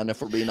bottom line,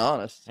 if we're being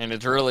honest. And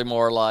it's really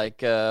more like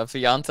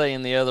fiance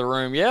in the other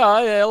room. Yeah,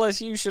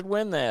 LSU should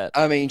win that.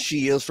 I mean,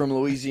 she is from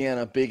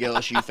Louisiana, big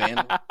LSU fan.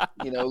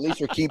 At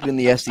least we're keeping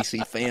the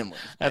SEC family.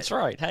 That's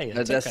right. Hey,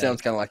 that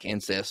sounds kind of like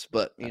incest,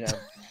 but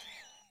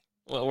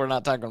Well, we're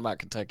not talking about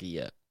Kentucky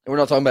yet. We're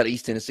not talking about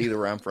East Tennessee,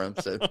 where I'm from.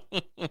 So,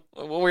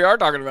 well, we are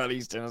talking about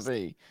East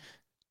Tennessee.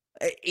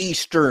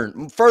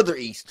 Eastern, further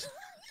east.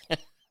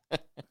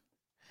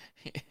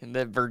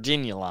 The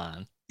Virginia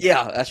line.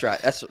 Yeah, that's right.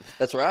 That's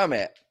where I'm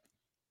at.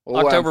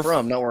 Well, where I'm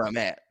from, not where I'm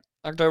at.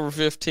 October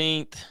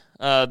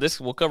 15th.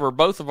 This will cover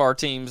both of our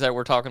teams that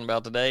we're talking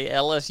about today.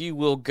 LSU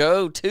will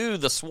go to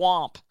the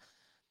Swamp.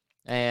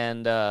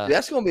 And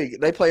that's going to be,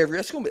 they play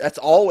every, that's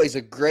always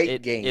a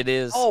great game. It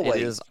is. Always.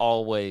 It is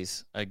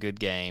always a good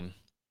game.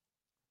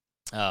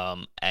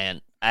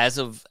 And as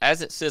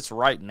it sits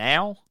right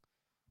now,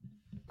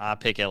 I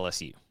pick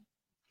LSU.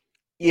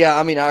 Yeah,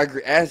 I mean, I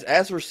agree.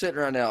 As we're sitting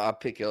right now, I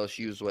pick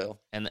LSU as well.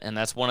 And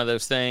that's one of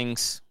those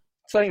things.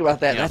 Think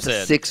about that. That's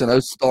a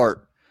 6-0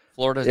 start.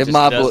 Florida, in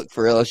my book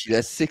for LSU,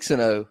 that's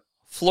 6-0.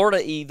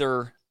 Florida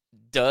either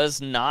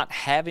does not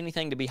have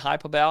anything to be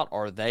hype about,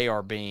 or they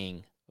are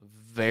being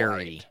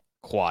very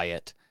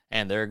quiet,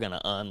 and they're going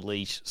to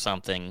unleash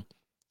something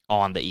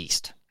on the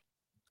East.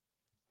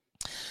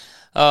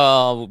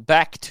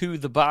 Back to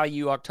the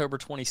Bayou, October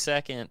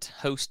 22nd,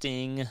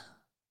 hosting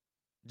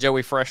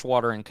Joey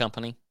Freshwater and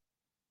company.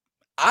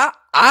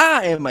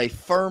 I am a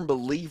firm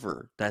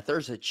believer that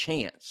there's a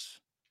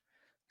chance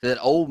that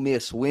Ole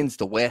Miss wins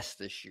the West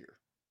this year.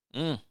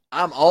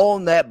 I'm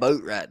on that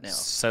boat right now.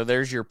 So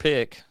there's your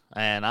pick,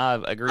 and I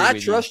agree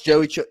with you. I trust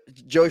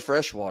Joey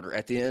Freshwater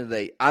at the end of the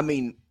day. I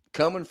mean,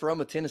 coming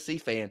from a Tennessee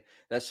fan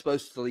that's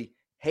supposed to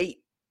hate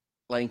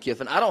Lane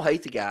Kiffin, I don't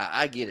hate the guy.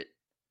 I get it.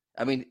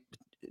 I mean,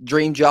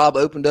 dream job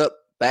opened up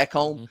back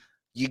home.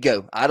 You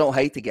go. I don't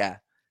hate the guy.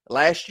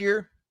 Last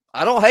year,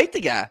 I don't hate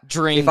the guy.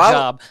 Dream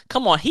job.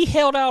 Come on. He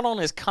held out on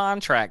his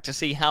contract to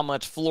see how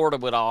much Florida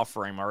would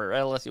offer him, or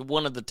LSU,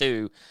 one of the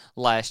two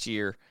last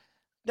year.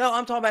 No,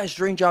 I'm talking about his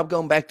dream job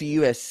going back to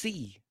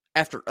USC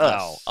after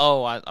us.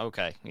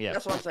 Okay. Yeah.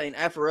 That's what I'm saying.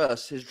 After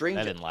us, his dream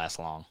job. That didn't last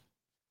long.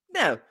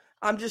 No,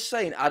 I'm just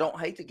saying I don't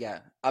hate the guy.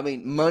 I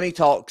mean, money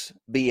talks,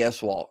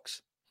 BS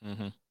walks.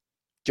 Mm-hmm.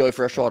 Joey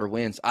Freshwater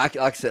wins. Like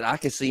I said, I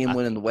can see him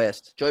winning the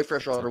West. Joey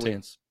Freshwater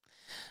wins.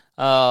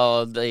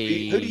 Who do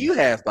you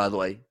have, by the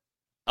way?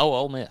 Oh,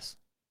 Ole Miss.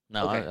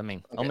 No,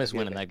 okay. Ole Miss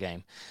winning that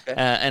game. Okay.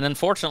 And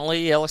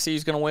unfortunately, LSU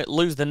is going to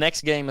lose the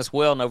next game as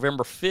well.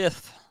 November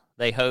 5th,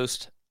 they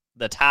host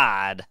the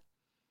Tide.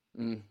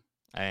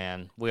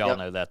 And we all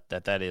know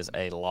that is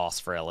a loss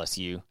for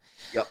LSU.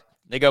 Yep.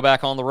 They go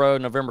back on the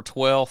road November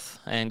 12th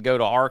and go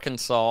to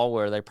Arkansas,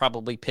 where they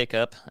probably pick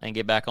up and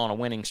get back on a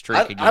winning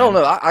streak again. I don't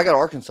know. I got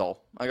Arkansas.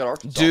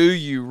 Do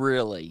you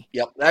really?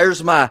 Yep.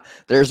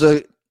 There's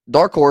a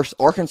dark horse.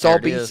 Arkansas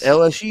beats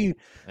LSU.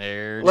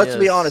 Let's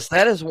be honest.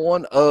 That is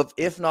one of,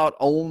 if not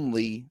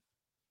only,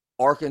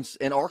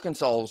 in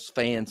Arkansas's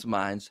fans'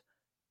 minds,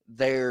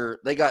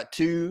 they got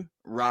two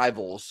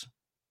rivals.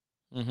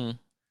 Mm-hmm.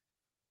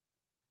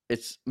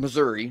 It's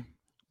Missouri.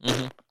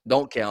 Mm-hmm.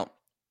 Don't count.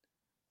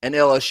 And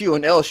LSU.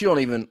 And LSU don't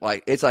even,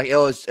 it's like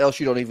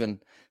LSU don't even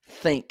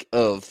think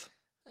of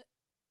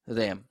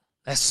them.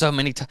 That's so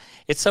many times.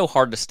 It's so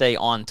hard to stay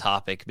on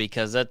topic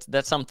because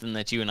that's something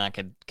that you and I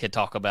could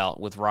talk about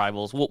with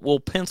rivals.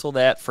 We'll pencil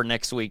that for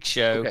next week's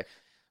show. Okay.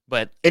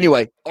 But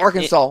anyway,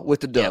 Arkansas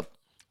with the dub. Yeah.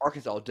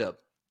 Arkansas dub.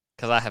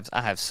 Because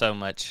I have so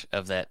much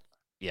of that.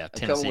 Yeah,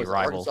 Tennessee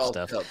rival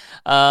Arkansas stuff.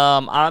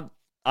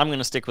 I'm going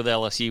to stick with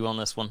LSU on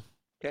this one.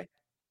 Okay.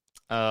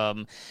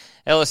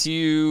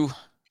 LSU.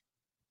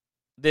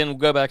 Then we'll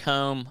go back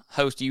home,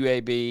 host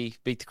UAB,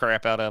 beat the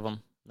crap out of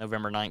them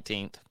November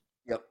 19th.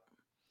 Yep.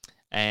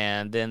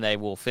 And then they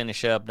will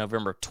finish up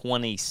November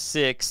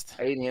 26th.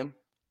 A&M.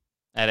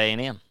 At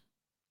A&M.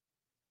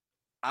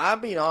 I'll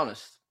be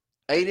honest.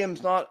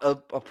 A&M's not a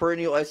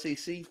perennial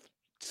SEC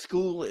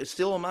school. It's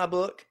still in my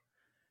book.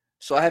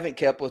 So I haven't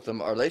kept with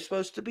them. Are they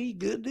supposed to be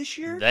good this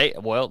year? They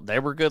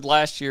were good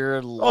last year.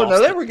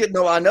 They were good.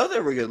 No, I know they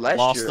were good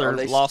last year.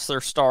 Lost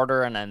their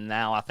starter, and then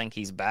now I think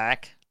he's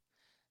back.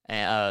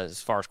 As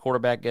far as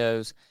quarterback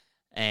goes,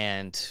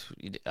 and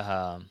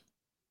so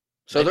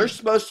they're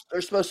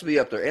supposed to be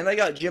up there, and they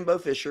got Jimbo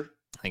Fisher.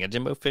 They got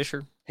Jimbo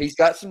Fisher. He's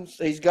got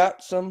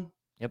some.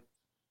 Yep.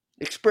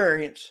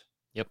 Experience.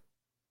 Yep.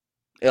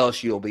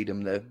 LSU will beat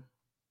him though.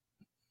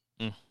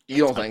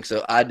 You don't think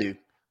so? I do.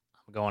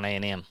 I'm going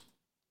A&M.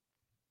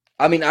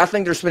 I mean, I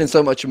think they're spending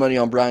so much money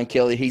on Brian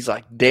Kelly. He's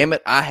like, damn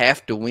it, I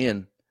have to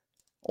win,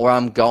 or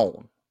I'm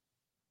gone.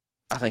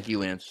 I think he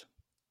wins.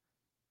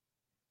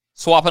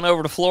 Swapping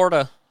over to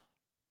Florida,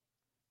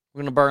 we're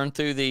going to burn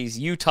through these.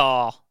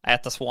 Utah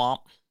at the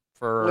Swamp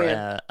for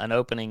an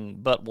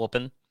opening butt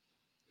whooping.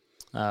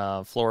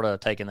 Florida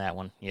taking that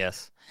one,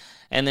 yes.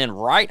 And then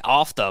right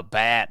off the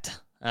bat,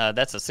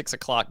 That's a 6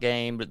 o'clock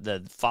game.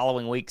 The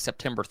following week,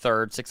 September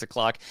 3rd, 6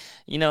 o'clock.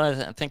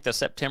 I think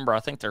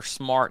they're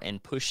smart in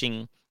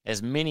pushing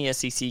as many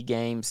SEC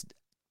games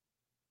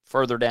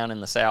further down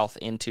in the South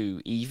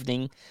into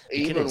evening.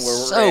 Even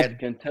where we're at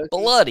Kentucky,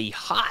 bloody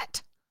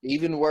hot.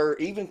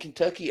 Even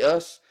Kentucky,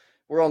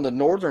 we're on the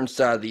northern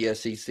side of the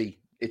SEC.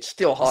 It's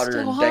still hotter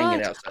than dang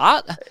it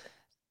outside.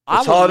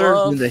 It's hotter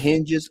than the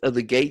hinges of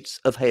the gates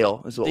of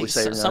hell, is what we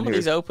say around some here. Of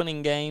these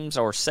opening games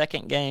or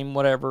second game,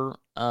 whatever,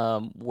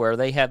 where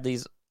they have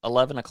these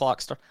 11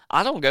 o'clock start.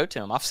 I don't go to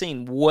them. I've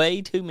seen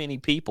way too many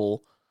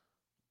people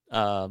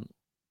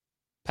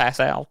pass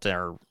out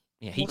or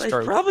heat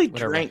stroke. They probably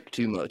drank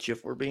too much,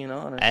 if we're being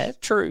honest. That's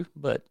true,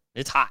 but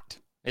it's hot.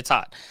 It's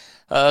hot.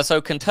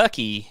 So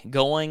Kentucky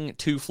going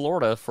to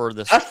Florida for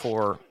this bam.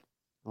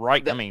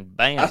 I think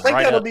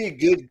right that'll up. Be a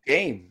good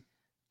game.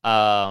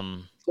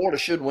 Florida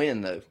should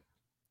win, though.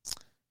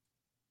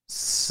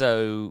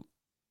 So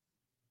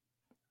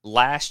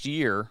last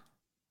year,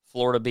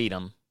 Florida beat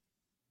them.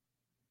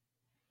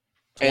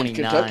 And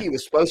Kentucky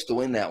was supposed to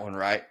win that one,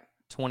 right?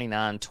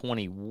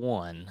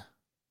 29-21.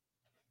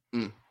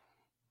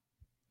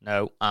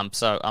 No, I'm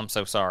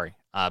so sorry.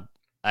 I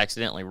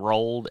accidentally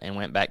rolled and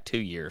went back 2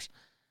 years.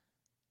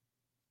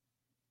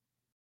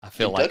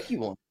 Kentucky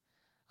won.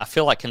 I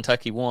feel like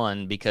Kentucky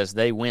won because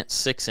they went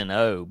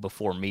 6-0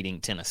 before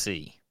meeting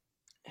Tennessee.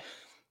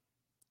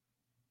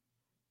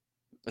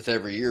 That's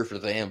every year for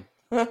them.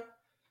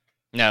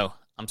 No,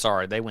 I'm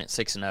sorry. They went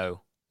 6-0,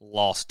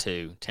 lost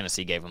 2.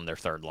 Tennessee gave them their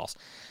third loss.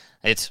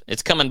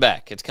 It's coming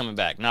back. It's coming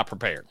back. Not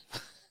prepared.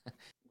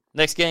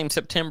 Next game,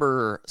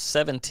 September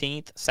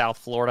 17th, South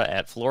Florida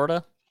at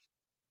Florida.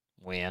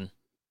 Win.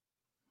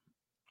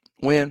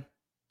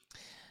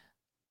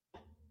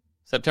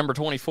 September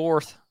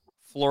 24th,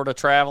 Florida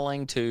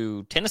traveling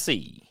to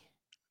Tennessee.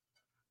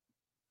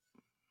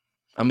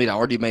 I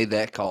already made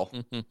that call.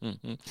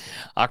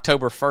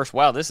 October 1st.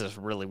 Wow, this is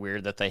really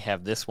weird that they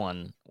have this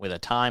one with a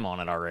time on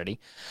it already.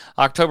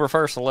 October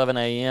 1st, 11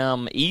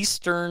 a.m.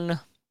 Eastern.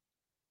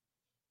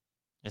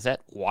 Is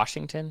that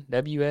Washington,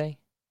 WA?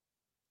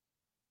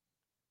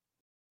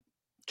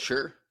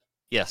 Sure.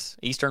 Yes,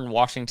 Eastern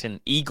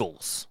Washington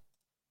Eagles.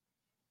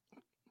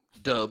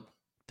 Dub.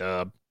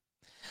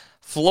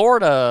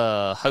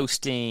 Florida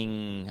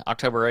hosting,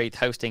 October 8th,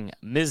 hosting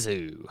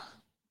Mizzou.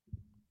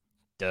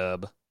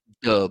 Dub.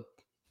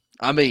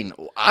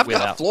 I've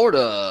got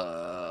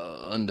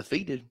Florida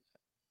undefeated.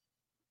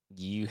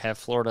 You have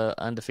Florida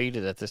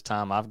undefeated at this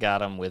time. I've got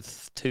them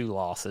with 2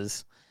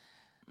 losses.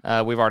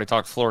 We've already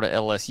talked Florida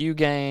LSU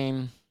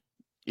game.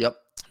 Yep.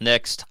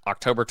 Next,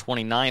 October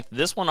 29th.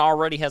 This one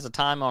already has a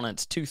time on it.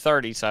 It's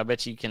 2:30, so I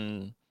bet you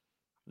can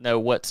know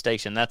what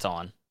station that's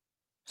on.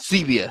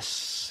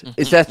 CBS.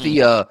 Is that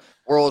the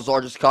world's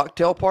largest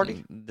cocktail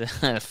party?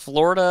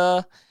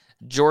 Florida,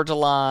 Georgia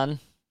line.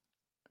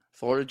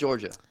 Florida,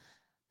 Georgia.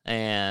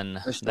 And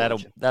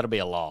that'll be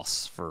a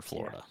loss for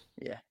Florida.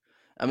 Yeah.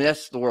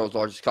 That's the world's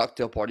largest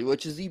cocktail party,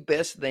 which is the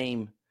best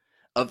name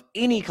of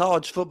any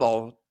college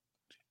football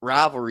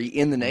rivalry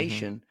in the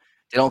nation.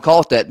 They don't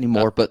call it that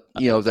anymore, but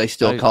they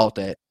still call it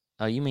that.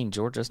 Oh, you mean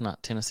Georgia's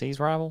not Tennessee's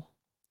rival?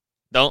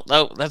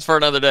 That's for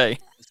another day.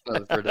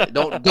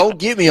 Don't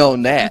get me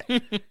on that,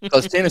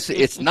 because Tennessee,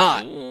 it's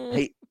not.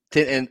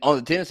 And on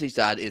the Tennessee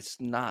side, it's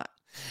not.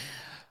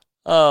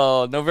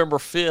 Oh, November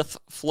 5th,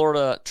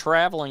 Florida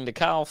traveling to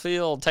Kyle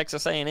Field,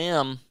 Texas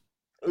A&M.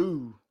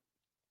 Ooh.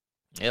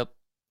 Yep.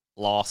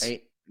 Loss.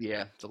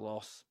 Yeah, it's a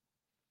loss.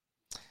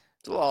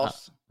 It's a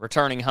loss.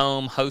 Returning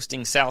home,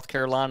 hosting South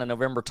Carolina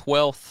November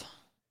 12th.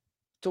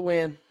 To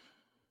win.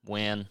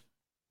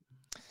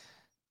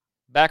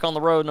 Back on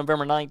the road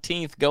November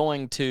 19th,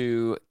 going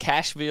to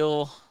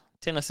Cashville,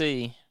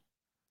 Tennessee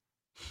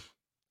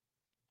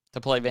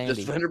to play Vandy.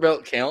 Does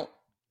Vanderbilt count?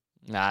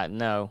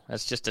 No.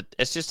 It's just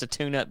a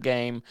tune-up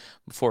game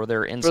before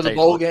their in-state for the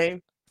bowl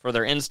game. For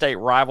their in-state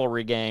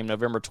rivalry game,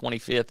 November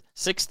 25th,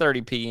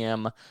 6:30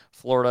 p.m.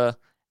 Florida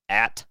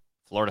at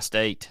Florida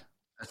State.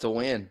 That's a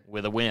win.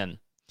 With a win.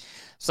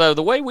 So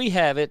the way we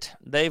have it,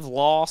 they've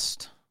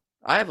lost.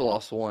 I have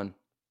lost 1.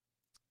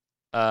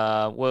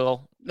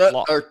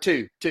 Or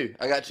 2.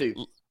 I got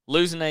 2.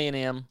 Losing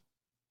A&M,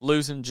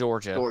 losing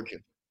Georgia.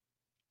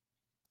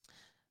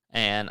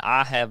 And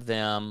I have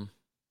them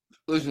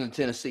losing to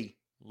Tennessee.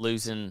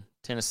 Losing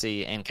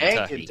Tennessee and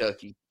Kentucky. And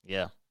Kentucky.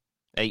 Yeah.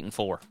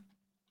 8-4.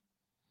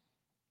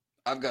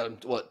 I've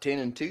got them,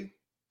 10-2?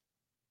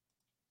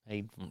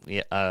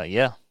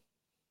 Yeah.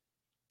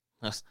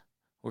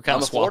 We're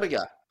kind of Florida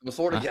guy. I'm a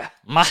Florida guy.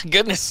 My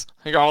goodness.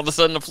 You're all of a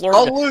sudden a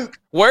Florida guy. Luke.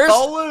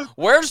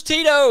 Where's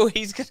Tito?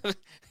 He's gonna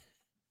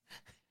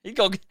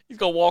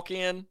walk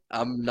in.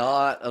 I'm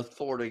not a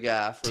Florida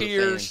guy. For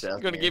Tears. He's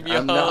gonna give you a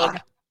hug.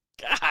 Not.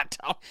 God,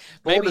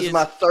 Florida's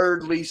my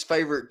third least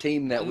favorite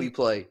team that we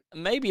play.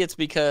 Maybe it's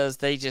because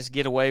they just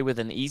get away with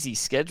an easy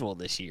schedule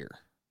this year.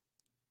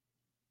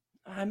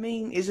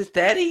 Is it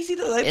that easy?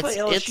 They play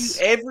LSU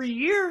every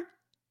year.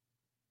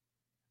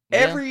 Yeah.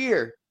 Every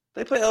year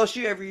they play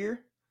LSU every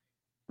year.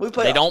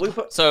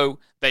 So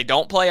they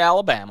don't play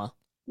Alabama.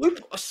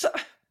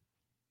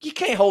 You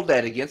can't hold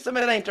that against them.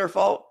 It ain't their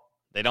fault.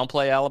 They don't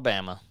play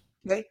Alabama.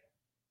 Okay.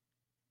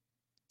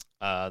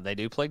 They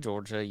do play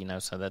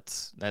Georgia, so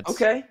that's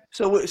okay.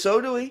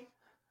 So do we.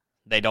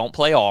 They don't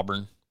play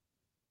Auburn.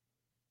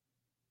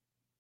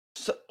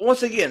 So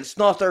once again, it's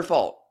not their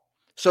fault.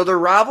 So their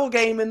rival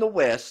game in the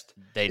West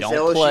they don't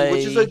LSU, play,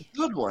 which is a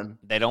good one.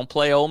 They don't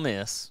play Ole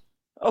Miss.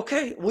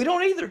 Okay, we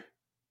don't either.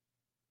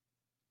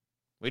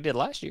 We did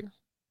last year.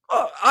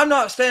 I'm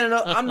not standing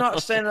up. I'm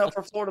not standing up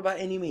for Florida by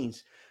any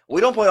means.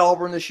 We don't play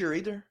Auburn this year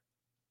either.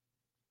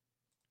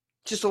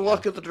 Just a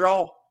luck of the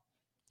draw.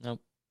 Nope.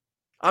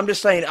 I'm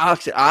just saying,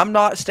 I'm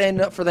not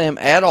standing up for them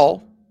at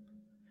all.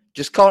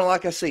 Just calling it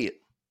like I see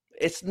it.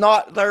 It's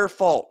not their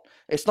fault.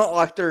 It's not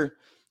like they're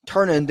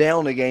turning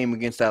down a game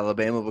against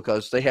Alabama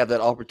because they have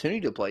that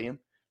opportunity to play him.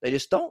 They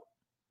just don't.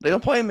 They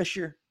don't play him this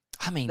year.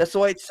 I mean, that's the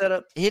way it's set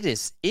up. It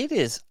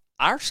is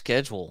our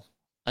schedule.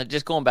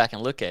 Just going back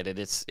and look at it,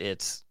 it's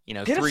Tennessee's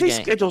 3 games.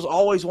 schedule is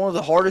always one of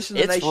the hardest in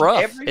the nation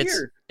rough. every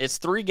year. It's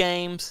 3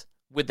 games.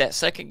 With that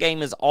second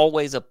game is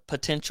always a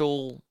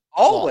potential.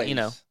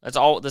 Always, that's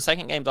all. The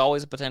second game is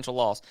always a potential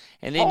loss,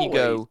 and then you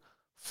go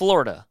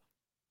Florida,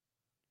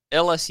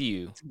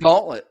 LSU,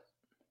 gauntlet.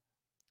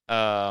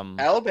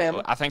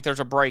 Alabama. I think there's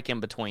a break in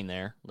between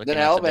there. Looking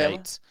then at Alabama. the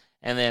dates,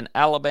 and then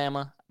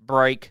Alabama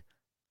break,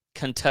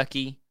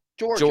 Kentucky,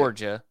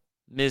 Georgia,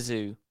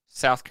 Mizzou,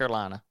 South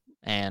Carolina,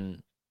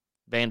 and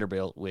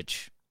Vanderbilt.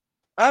 Which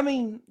I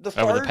mean,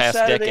 over the past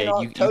Saturday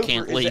decade, you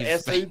can't leave. The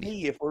SOB,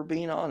 if we're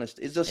being honest,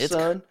 is the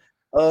son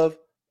of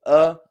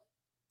a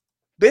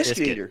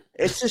biscuit eater.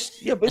 It's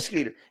just biscuit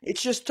eater.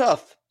 It's just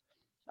tough.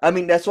 I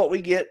mean, that's what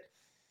we get.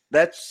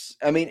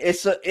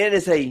 It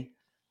is a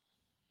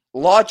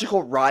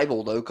logical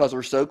rival though, because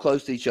we're so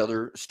close to each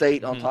other,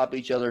 state on top of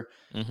each other.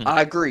 Mm-hmm.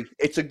 I agree.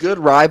 It's a good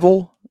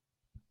rival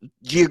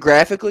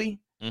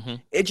geographically. Mm-hmm.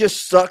 It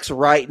just sucks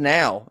right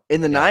now.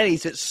 In the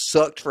 90s, it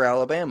sucked for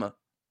Alabama.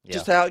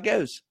 Just how it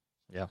goes.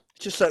 Yeah. It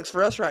just sucks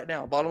for us right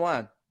now, bottom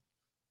line.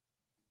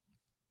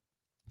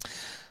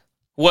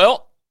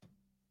 Well,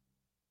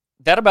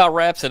 that about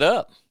wraps it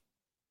up.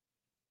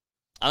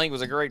 I think it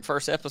was a great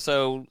first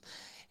episode.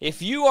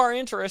 If you are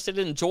interested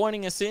in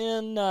joining us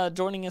in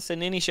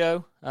any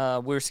show,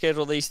 we're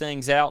scheduled these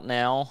things out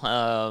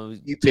now.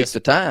 You pick the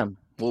time.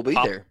 We'll be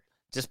there.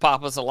 Just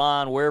pop us a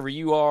line wherever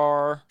you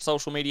are,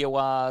 social media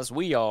wise.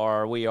 We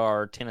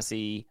are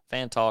Tennessee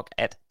Fan Talk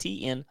at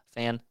TN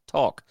Fan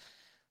Talk.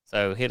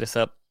 So hit us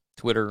up,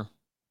 Twitter,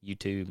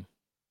 YouTube.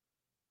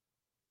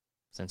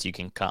 Since you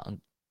can,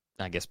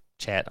 I guess,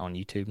 chat on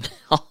YouTube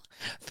now,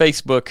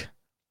 Facebook,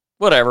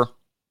 whatever.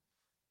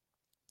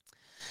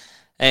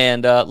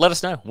 And let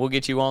us know. We'll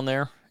get you on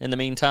there. In the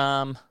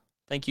meantime,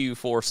 thank you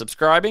for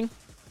subscribing.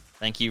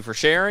 Thank you for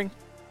sharing.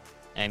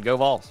 And go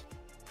Vols.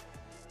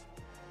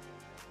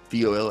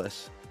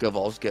 VOLS. Go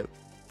Vols, go.